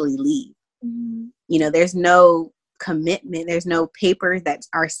can easily leave. Mm-hmm. There's no commitment. There's no papers that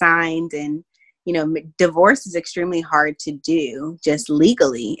are signed, and, divorce is extremely hard to do just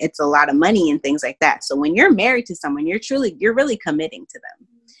legally. It's a lot of money and things like that. So when you're married to someone, you're really committing to them.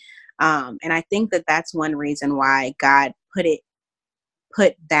 And I think that that's one reason why God put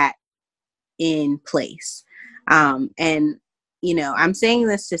that in place. And I'm saying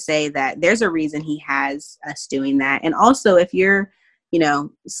this to say that there's a reason he has us doing that. And also, if you're,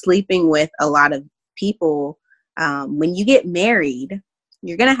 sleeping with a lot of people, when you get married,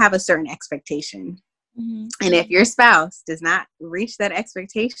 you're going to have a certain expectation. Mm-hmm. And if your spouse does not reach that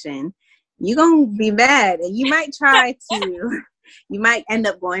expectation, you're going to be mad, and you might you might end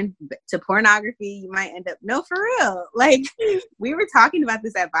up going to pornography. You might end up, no, for real. Like, we were talking about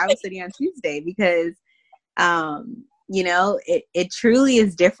this at Bible study on Tuesday, because, it truly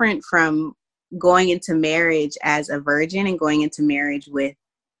is different from going into marriage as a virgin and going into marriage with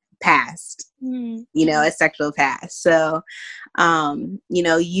past, a sexual past. So,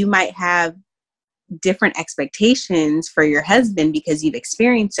 you might have different expectations for your husband because you've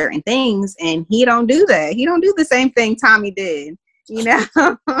experienced certain things, and he don't do that. He don't do the same thing Tommy did, and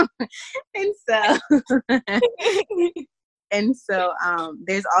so,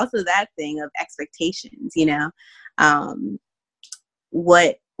 there's also that thing of expectations,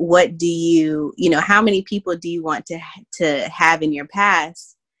 what do you, how many people do you want to have in your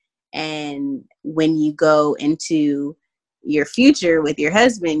past? And when you go into your future with your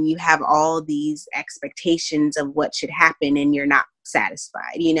husband, you have all these expectations of what should happen, and you're not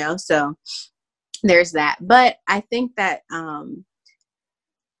satisfied, so there's that. But I think that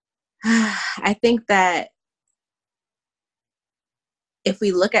if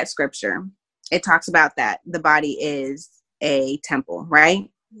we look at scripture, it talks about that the body is a temple,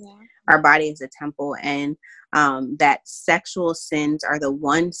 right? Yeah. Our body is a temple, and that sexual sins are the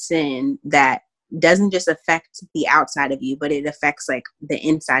one sin that doesn't just affect the outside of you, but it affects like the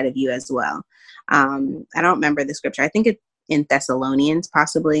inside of you as well. I don't remember the scripture. I think in Thessalonians,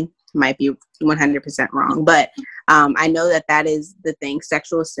 possibly. Might be 100% wrong, but I know that is the thing.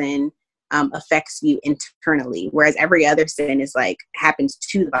 Sexual sin affects you internally, whereas every other sin is like happens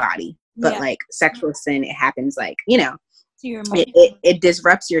to the body, but like sexual sin, it happens like, you know, to your it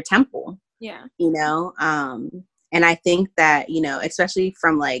disrupts your temple. Yeah. You know, and I think that, you know, especially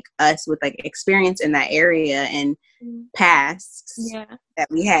from like us with like experience in that area and pasts that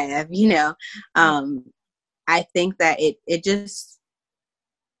we have, you know, I think that it just,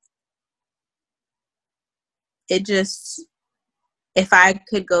 if I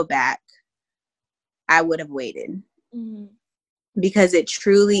could go back, I would have waited. Mm-hmm. Because it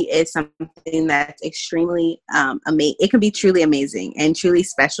truly is something that's extremely amazing. It can be truly amazing and truly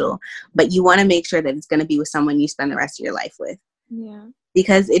special, but you want to make sure that it's going to be with someone you spend the rest of your life with. Yeah.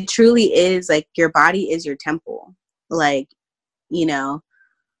 Because it truly is like your body is your temple. Like, you know,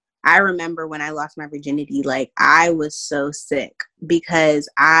 I remember when I lost my virginity, like I was so sick because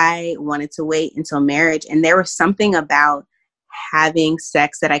I wanted to wait until marriage. And there was something about having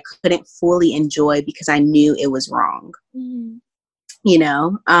sex that I couldn't fully enjoy because I knew it was wrong. Mm-hmm. You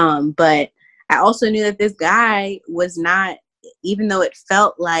know, but I also knew that this guy was not, even though it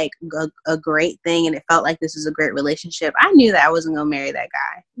felt like a great thing and it felt like this was a great relationship, I knew that I wasn't going to marry that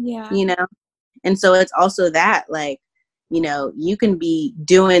guy. Yeah. You know? And so it's also that, like, you know, you can be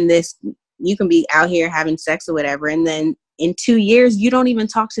doing this, you can be out here having sex or whatever, and then in 2 years, you don't even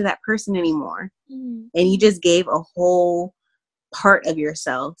talk to that person anymore. Mm-hmm. And you just gave a whole part of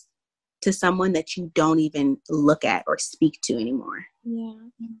yourself to someone that you don't even look at or speak to anymore. Yeah.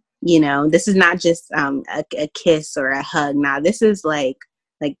 You know, this is not just a kiss or a hug. Now, this is like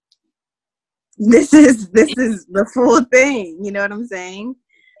this is the full thing. You know what I'm saying?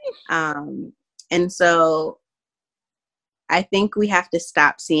 And so I think we have to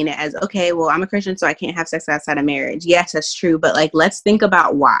stop seeing it as, okay, well, I'm a Christian, so I can't have sex outside of marriage. Yes, that's true. But like, let's think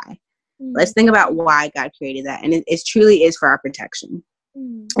about why. Mm-hmm. Let's think about why God created that. And it truly is for our protection.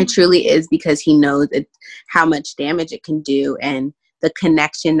 Mm-hmm. It truly is because he knows how much damage it can do and the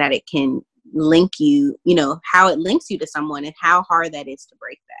connection that it can link you, you know, how it links you to someone and how hard that is to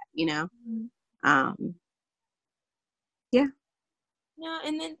break that, you know? Mm-hmm. Yeah. Yeah.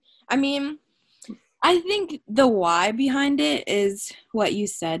 And then, I mean, I think the why behind it is what you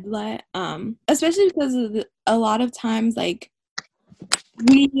said, especially because of a lot of times, like,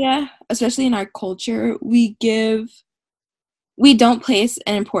 especially in our culture, we don't place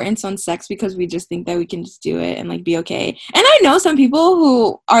an importance on sex because we just think that we can just do it and like be okay. And I know some people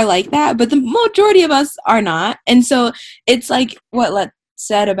who are like that, but the majority of us are not. And so it's like what Let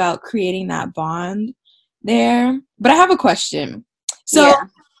said about creating that bond there. But I have a question. So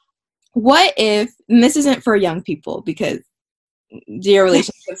what if, and this isn't for young people because your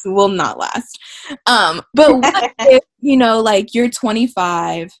relationships will not last. But what if, you know, like you're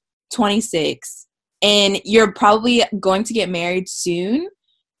 25, 26, and you're probably going to get married soon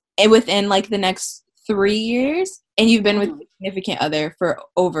and within like the next 3 years, and you've been with a significant other for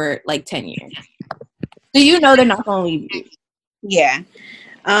over like 10 years. So you know they're not going to leave you. Yeah.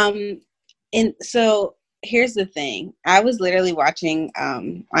 And so here's the thing. I was literally watching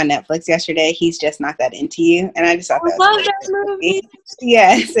on Netflix yesterday, He's Just Not That Into You. And I just thought that was that movie.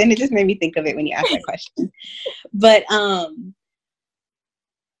 Yes. And it just made me think of it when you asked that question. But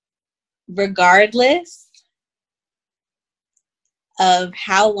regardless of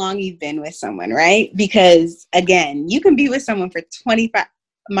how long you've been with someone, right? Because again, you can be with someone for 25.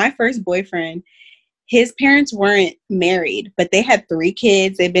 My first boyfriend, his parents weren't married, but they had 3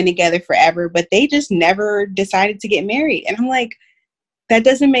 kids. They've been together forever, but they just never decided to get married. And I'm like, that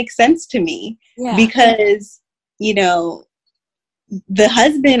doesn't make sense to me. Yeah. Because, you know, the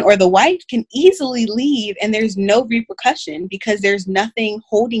husband or the wife can easily leave and there's no repercussion because there's nothing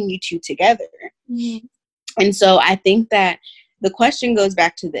holding you two together. Mm-hmm. And so I think that the question goes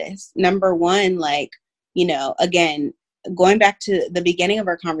back to this. Number one, like, you know, again, going back to the beginning of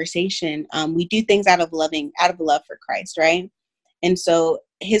our conversation, we do things out of love for Christ, right? And so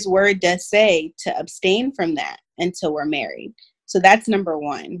his word does say to abstain from that until we're married. So that's number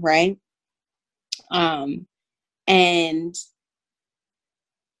one, right? And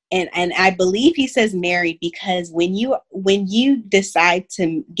I believe he says married because when you decide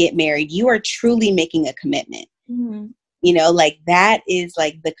to get married, you are truly making a commitment. Mm-hmm. You know, like that is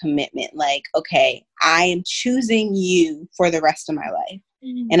like the commitment. Like, okay, I am choosing you for the rest of my life.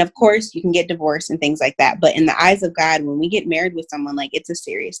 Mm-hmm. And of course, you can get divorced and things like that. But in the eyes of God, when we get married with someone, like it's a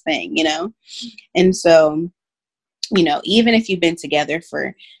serious thing, you know? And so, you know, even if you've been together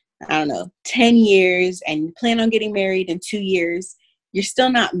for, I don't know, 10 years and you plan on getting married in 2 years, you're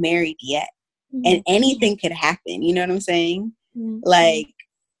still not married yet. and anything could happen. You know what I'm saying? Mm-hmm. Like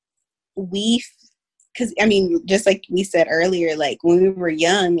because I mean, just like we said earlier, like when we were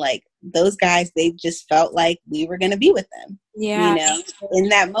young, like those guys, they just felt like we were going to be with them. Yeah. You know, in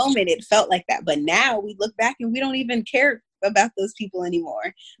that moment, it felt like that. But now we look back and we don't even care about those people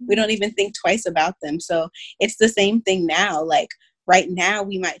anymore. We don't even think twice about them. So it's the same thing now. Like right now,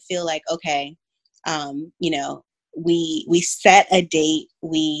 we might feel like, okay, you know, we set a date.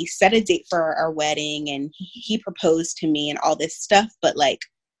 We set a date for our wedding, and he proposed to me and all this stuff. But like,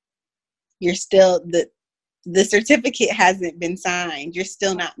 you're still the certificate hasn't been signed. You're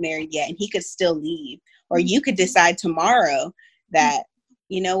still not married yet, and he could still leave. Or you could decide tomorrow that,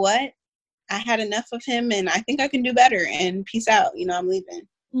 you know what, I had enough of him and I think I can do better, and peace out. You know, I'm leaving.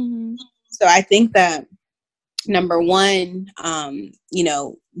 Mm-hmm. So I think that number one, you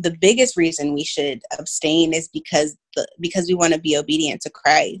know, the biggest reason we should abstain is because we want to be obedient to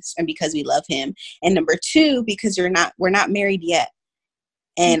Christ and because we love him. And number two, because we're not married yet.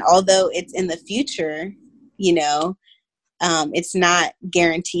 And although it's in the future, you know, it's not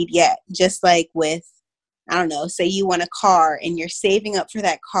guaranteed yet. Just like with, I don't know, say you want a car and you're saving up for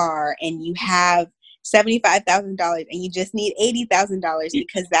that car and you have $75,000 and you just need $80,000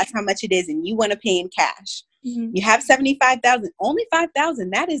 because that's how much it is and you want to pay in cash. Mm-hmm. You have 75,000, only 5,000.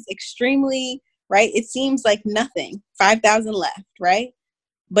 That is extremely, right? It seems like nothing. 5,000 left, right?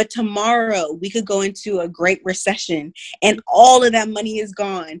 But tomorrow we could go into a great recession and all of that money is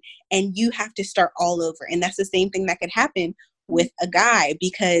gone and you have to start all over. And that's the same thing that could happen with a guy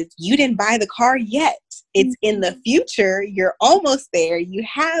because you didn't buy the car yet. It's in the future. You're almost there. You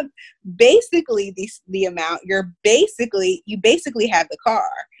have basically the amount. You basically have the car.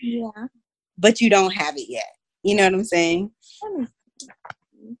 Yeah. But you don't have it yet. You know what I'm saying?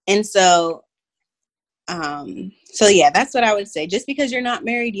 And so yeah, that's what I would say. Just because you're not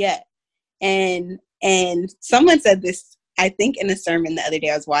married yet. And someone said this, I think in a sermon the other day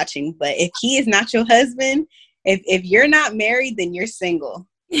I was watching, but if he is not your husband, if you're not married, then you're single.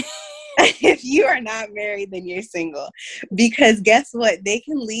 If you are not married, then you're single. Because guess what? They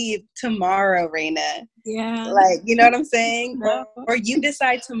can leave tomorrow, Raina. Yeah. Like, you know what I'm saying? No. Or you can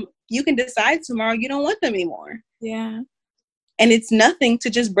decide tomorrow you don't want them anymore. Yeah. And it's nothing to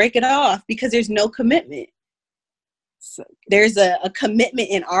just break it off because there's no commitment. So there's a commitment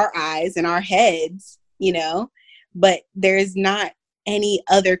in our eyes, in our heads, you know, but there's not any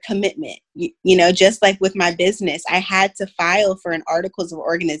other commitment. You know, just like with my business, I had to file for an articles of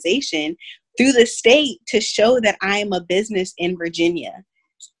organization through the state to show that I am a business in Virginia.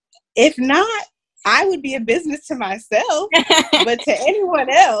 If not, I would be a business to myself, but to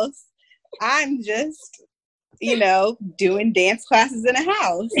anyone else, I'm just, you know, doing dance classes in a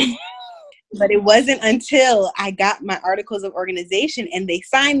house. But it wasn't until I got my articles of organization and they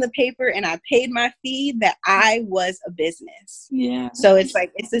signed the paper and I paid my fee that I was a business. Yeah. So it's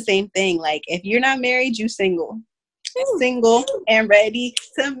like, it's the same thing. Like, if you're not married, you single. Single and ready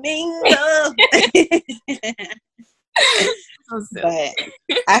to mingle. But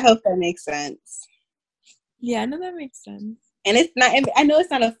I hope that makes sense. Yeah, no, that makes sense. And it's not, I know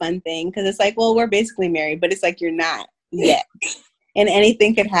it's not a fun thing because it's like, well, we're basically married, but it's like, you're not yet. And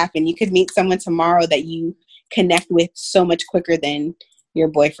anything could happen. You could meet someone tomorrow that you connect with so much quicker than your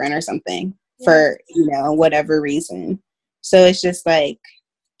boyfriend or something for, you know, whatever reason. So it's just like,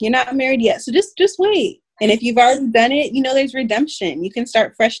 you're not married yet. So just wait. And if you've already done it, you know, there's redemption. You can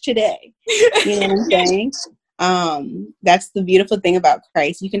start fresh today. You know what I'm saying? That's the beautiful thing about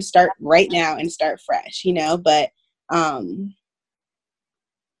Christ. You can start right now and start fresh, you know, but I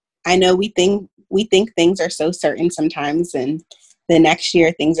know we think things are so certain sometimes, and the next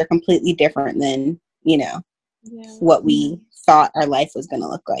year things are completely different than, you know, what we thought our life was going to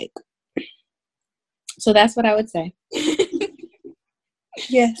look like. So that's what I would say.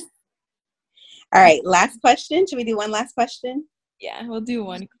 Yes. All right. Last question. Should we do one last question? Yeah, we'll do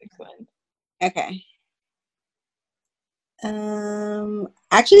one quick one. Okay.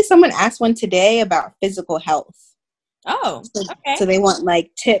 Actually, someone asked one today about physical health. Oh, okay. So they want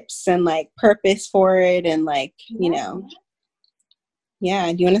like tips and like purpose for it and like, you know.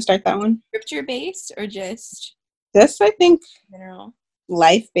 Yeah. Do you want to start that one? Scripture based or just I think general?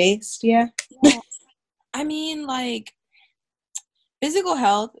 Life based. Yeah. I mean, like, physical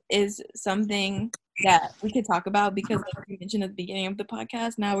health is something that we could talk about because, like we mentioned at the beginning of the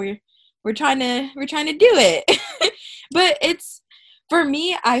podcast, now we're trying to do it. But it's, for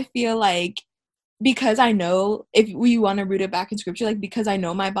me, I feel like, because I know, if we want to root it back in scripture, like, because I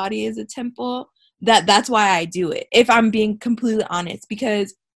know my body is a temple, that's why I do it, if I'm being completely honest.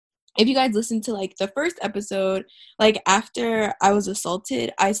 Because if you guys listen to like the first episode, like after I was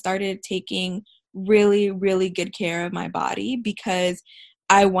assaulted, I started taking really, really good care of my body because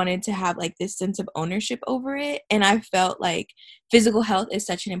I wanted to have like this sense of ownership over it. And I felt like physical health is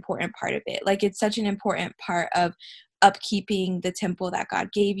such an important part of it. Like it's such an important part of upkeeping the temple that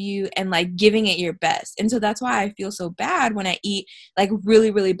God gave you and like giving it your best. And so that's why I feel so bad when I eat like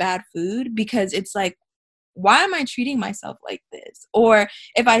really, really bad food, because it's like, why am I treating myself like this? Or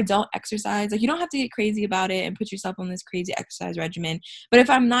if I don't exercise, like you don't have to get crazy about it and put yourself on this crazy exercise regimen. But if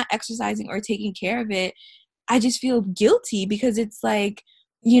I'm not exercising or taking care of it, I just feel guilty because it's like,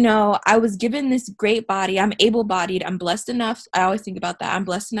 I was given this great body. I'm able-bodied. I'm blessed enough. I always think about that. I'm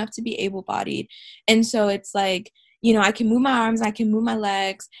blessed enough to be able-bodied. And so it's like, I can move my arms, I can move my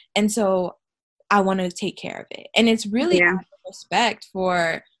legs. And so I want to take care of it. And it's really out of respect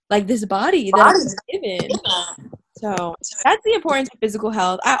for like this body that I'm given. So that's the importance of physical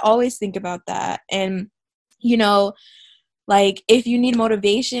health. I always think about that. And, like if you need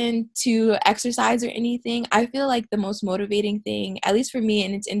motivation to exercise or anything, I feel like the most motivating thing, at least for me,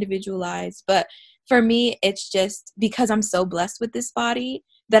 and it's individualized, but for me, it's just because I'm so blessed with this body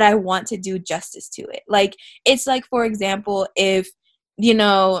that I want to do justice to it. Like, it's like, for example, if,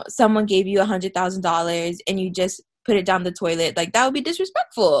 someone gave you $100,000 and you just put it down the toilet, like that would be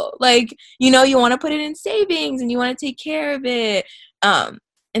disrespectful. Like, you want to put it in savings and you want to take care of it.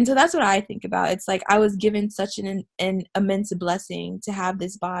 And so that's what I think about. It's like I was given such an immense blessing to have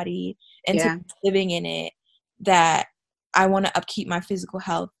this body and to be living in it that I want to upkeep my physical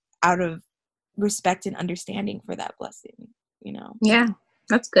health out of respect and understanding for that blessing, Yeah,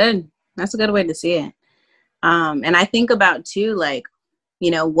 that's good. That's a good way to see it. And I think about too, like,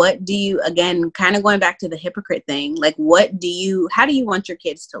 what do you, again, kind of going back to the hypocrite thing, like, how do you want your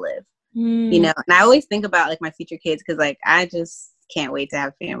kids to live? And I always think about like my future kids, because like, I just can't wait to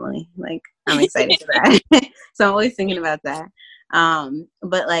have family. Like, I'm excited for that. So I'm always thinking about that.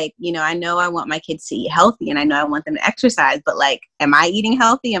 But like, I know I want my kids to eat healthy and I know I want them to exercise, but like, am I eating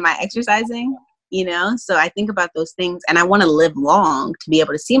healthy? Am I exercising? So I think about those things, and I want to live long to be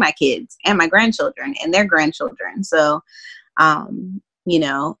able to see my kids and my grandchildren and their grandchildren. So, and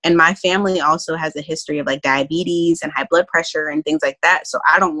my family also has a history of like diabetes and high blood pressure and things like that. So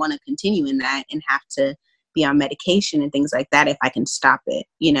I don't want to continue in that and have to be on medication and things like that if I can stop it,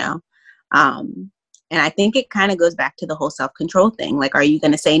 and I think it kind of goes back to the whole self-control thing. Like, are you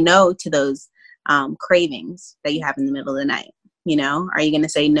going to say no to those cravings that you have in the middle of the night? Are you going to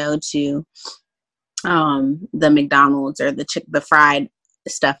say no to the McDonald's or the fried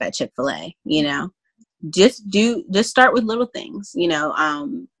stuff at Chick-fil-A? Just start with little things.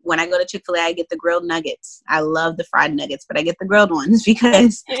 When I go to Chick-fil-A, I get the grilled nuggets. I love the fried nuggets, but I get the grilled ones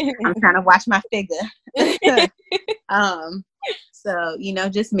because I'm trying to watch my figure. So,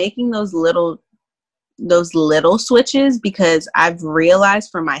 just making those little switches, because I've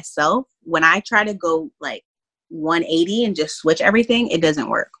realized for myself, when I try to go like 180 and just switch everything, it doesn't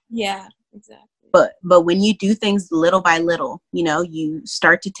work. Yeah, exactly. But when you do things little by little, you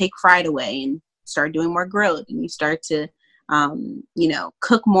start to take fried away and start doing more grilled, and you start to,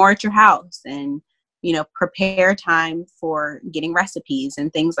 cook more at your house, and, prepare time for getting recipes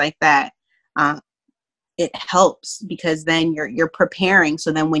and things like that. It helps, because then you're preparing.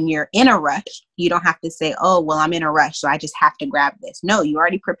 So then when you're in a rush, you don't have to say, oh, well, I'm in a rush, so I just have to grab this. No, you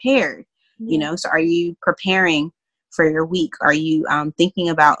already prepared, so are you preparing for your week? Are you thinking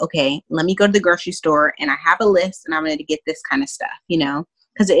about, okay, let me go to the grocery store and I have a list and I'm going to get this kind of stuff,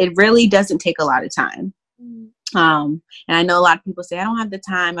 because it really doesn't take a lot of time. And I know a lot of people say, I don't have the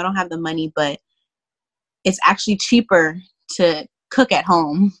time, I don't have the money, but it's actually cheaper to cook at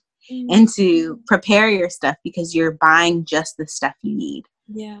home and to prepare your stuff, because you're buying just the stuff you need.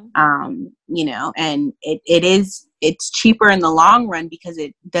 Yeah. And it's cheaper in the long run because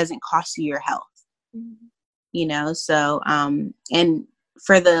it doesn't cost you your health. So, and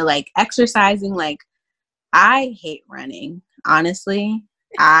for the like exercising, like I hate running, honestly.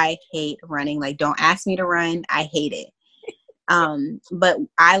 I hate running. Like, don't ask me to run. I hate it. But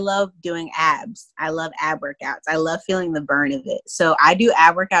I love doing abs. I love ab workouts. I love feeling the burn of it. So I do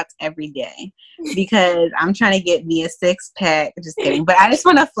ab workouts every day because I'm trying to get me a 6-pack. Just kidding. But I just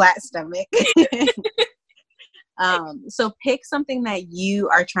want a flat stomach. So pick something that you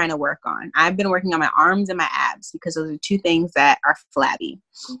are trying to work on. I've been working on my arms and my abs because those are two things that are flabby.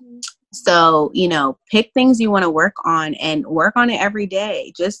 So, pick things you want to work on and work on it every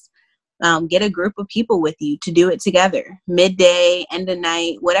day. Just get a group of people with you to do it together, midday, end of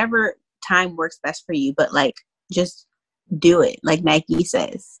night, whatever time works best for you. But like, just do it. Like Nike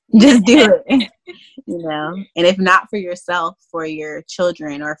says, just do it. you know, and if not for yourself, for your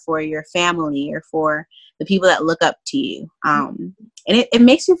children or for your family or for the people that look up to you. And it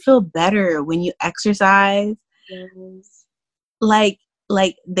makes you feel better when you exercise. Yes. Like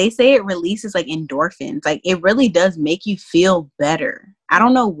they say it releases like endorphins. Like it really does make you feel better. I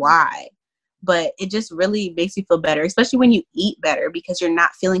don't know why, but it just really makes you feel better, especially when you eat better, because you're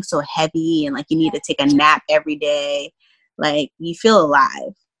not feeling so heavy and like you need to take a nap every day. Like you feel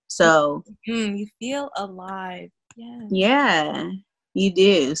alive. So you feel alive. yeah, you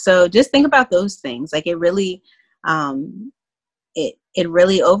do. So just think about those things. Like it really, it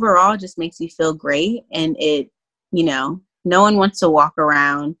really overall just makes you feel great. And it, you know, no one wants to walk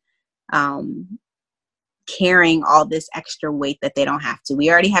around carrying all this extra weight that they don't have to. We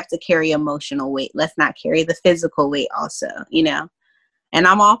already have to carry emotional weight. Let's not carry the physical weight also, you know. And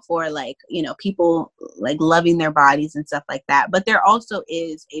I'm all for like, you know, people like loving their bodies and stuff like that. But there also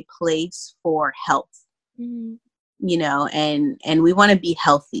is a place for health, you know, and we want to be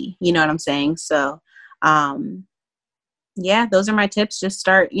healthy. You know what I'm saying? So, yeah, those are my tips. Just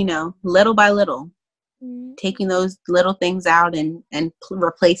start, you know, little by little, taking those little things out and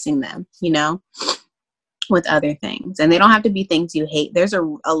replacing them, you know, with other things. And they don't have to be things you hate. There's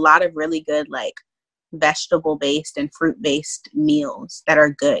a lot of really good like vegetable based and fruit based meals that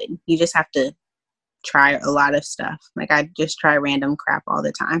are good. You just have to try a lot of stuff. Like I just try random crap all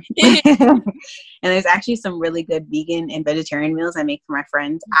the time. And there's actually some really good vegan and vegetarian meals I make for my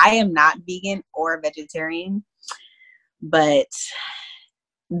friends. I am not vegan or vegetarian, but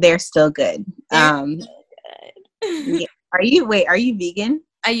they're still good. Yeah. Are you vegan?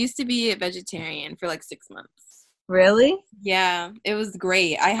 I used to be a vegetarian for like 6 months. Really? Yeah, it was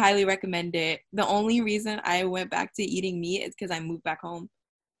great. I highly recommend it. The only reason I went back to eating meat is because I moved back home.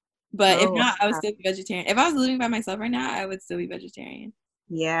 But if not, I would still be vegetarian. If I was living by myself right now, I would still be vegetarian.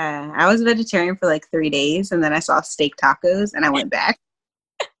 Yeah, I was vegetarian for like 3 days, and then I saw steak tacos, and I went back.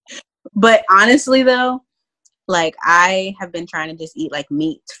 But honestly, though, like I have been trying to just eat like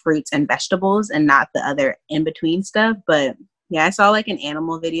meat, fruits, and vegetables, and not the other in between stuff. But yeah, I saw like an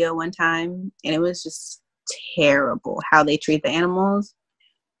animal video one time, and it was just terrible how they treat the animals.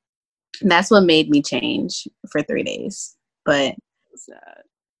 And that's what made me change for 3 days. But sad.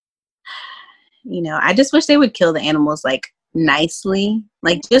 You know, I just wish they would kill the animals like nicely,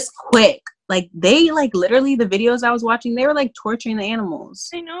 like just quick. Like they like literally the videos I was watching, they were like torturing the animals.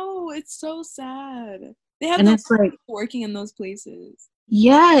 I know, it's so sad. They have it's like working in those places.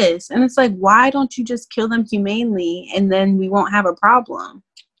 Yes, and it's like, why don't you just kill them humanely and then we won't have a problem?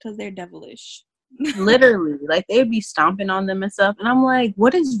 Because they're devilish. Literally, like they would be stomping on them and stuff, and I'm like,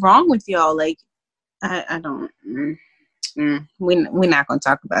 what is wrong with y'all? Like, I don't. We're not gonna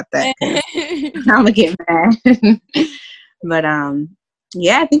talk about that. I'm gonna get mad. But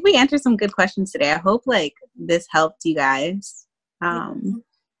yeah, I think we answered some good questions today. I hope like this helped you guys.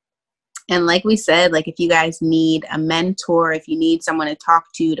 And like we said, like if you guys need a mentor, if you need someone to talk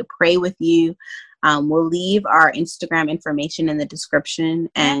to pray with you, we'll leave our Instagram information in the description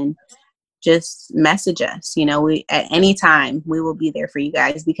and just message us. You know, we at any time we will be there for you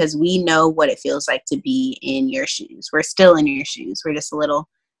guys because we know what it feels like to be in your shoes. We're still in your shoes. We're just a little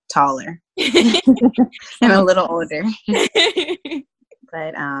taller and a little older.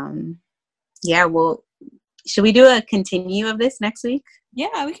 But yeah, well, should we do a continue of this next week?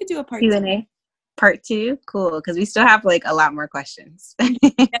 Yeah, we could do a part Q&A. Part 2? Cool, because we still have like a lot more questions.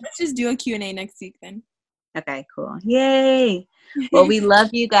 Let's just do a Q&A next week then. Okay, cool. Yay. Well, we love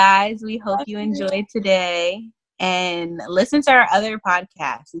you guys. We hope you enjoyed today. And listen to our other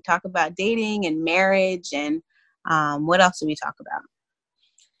podcasts. We talk about dating and marriage and what else do we talk about?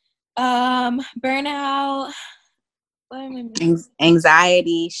 Burnout.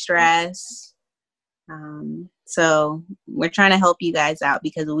 Anxiety, stress. So we're trying to help you guys out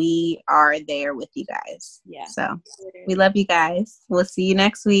because we are there with you guys. Yeah. So we love you guys. We'll see you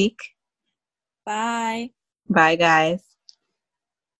next week. Bye. Bye, guys.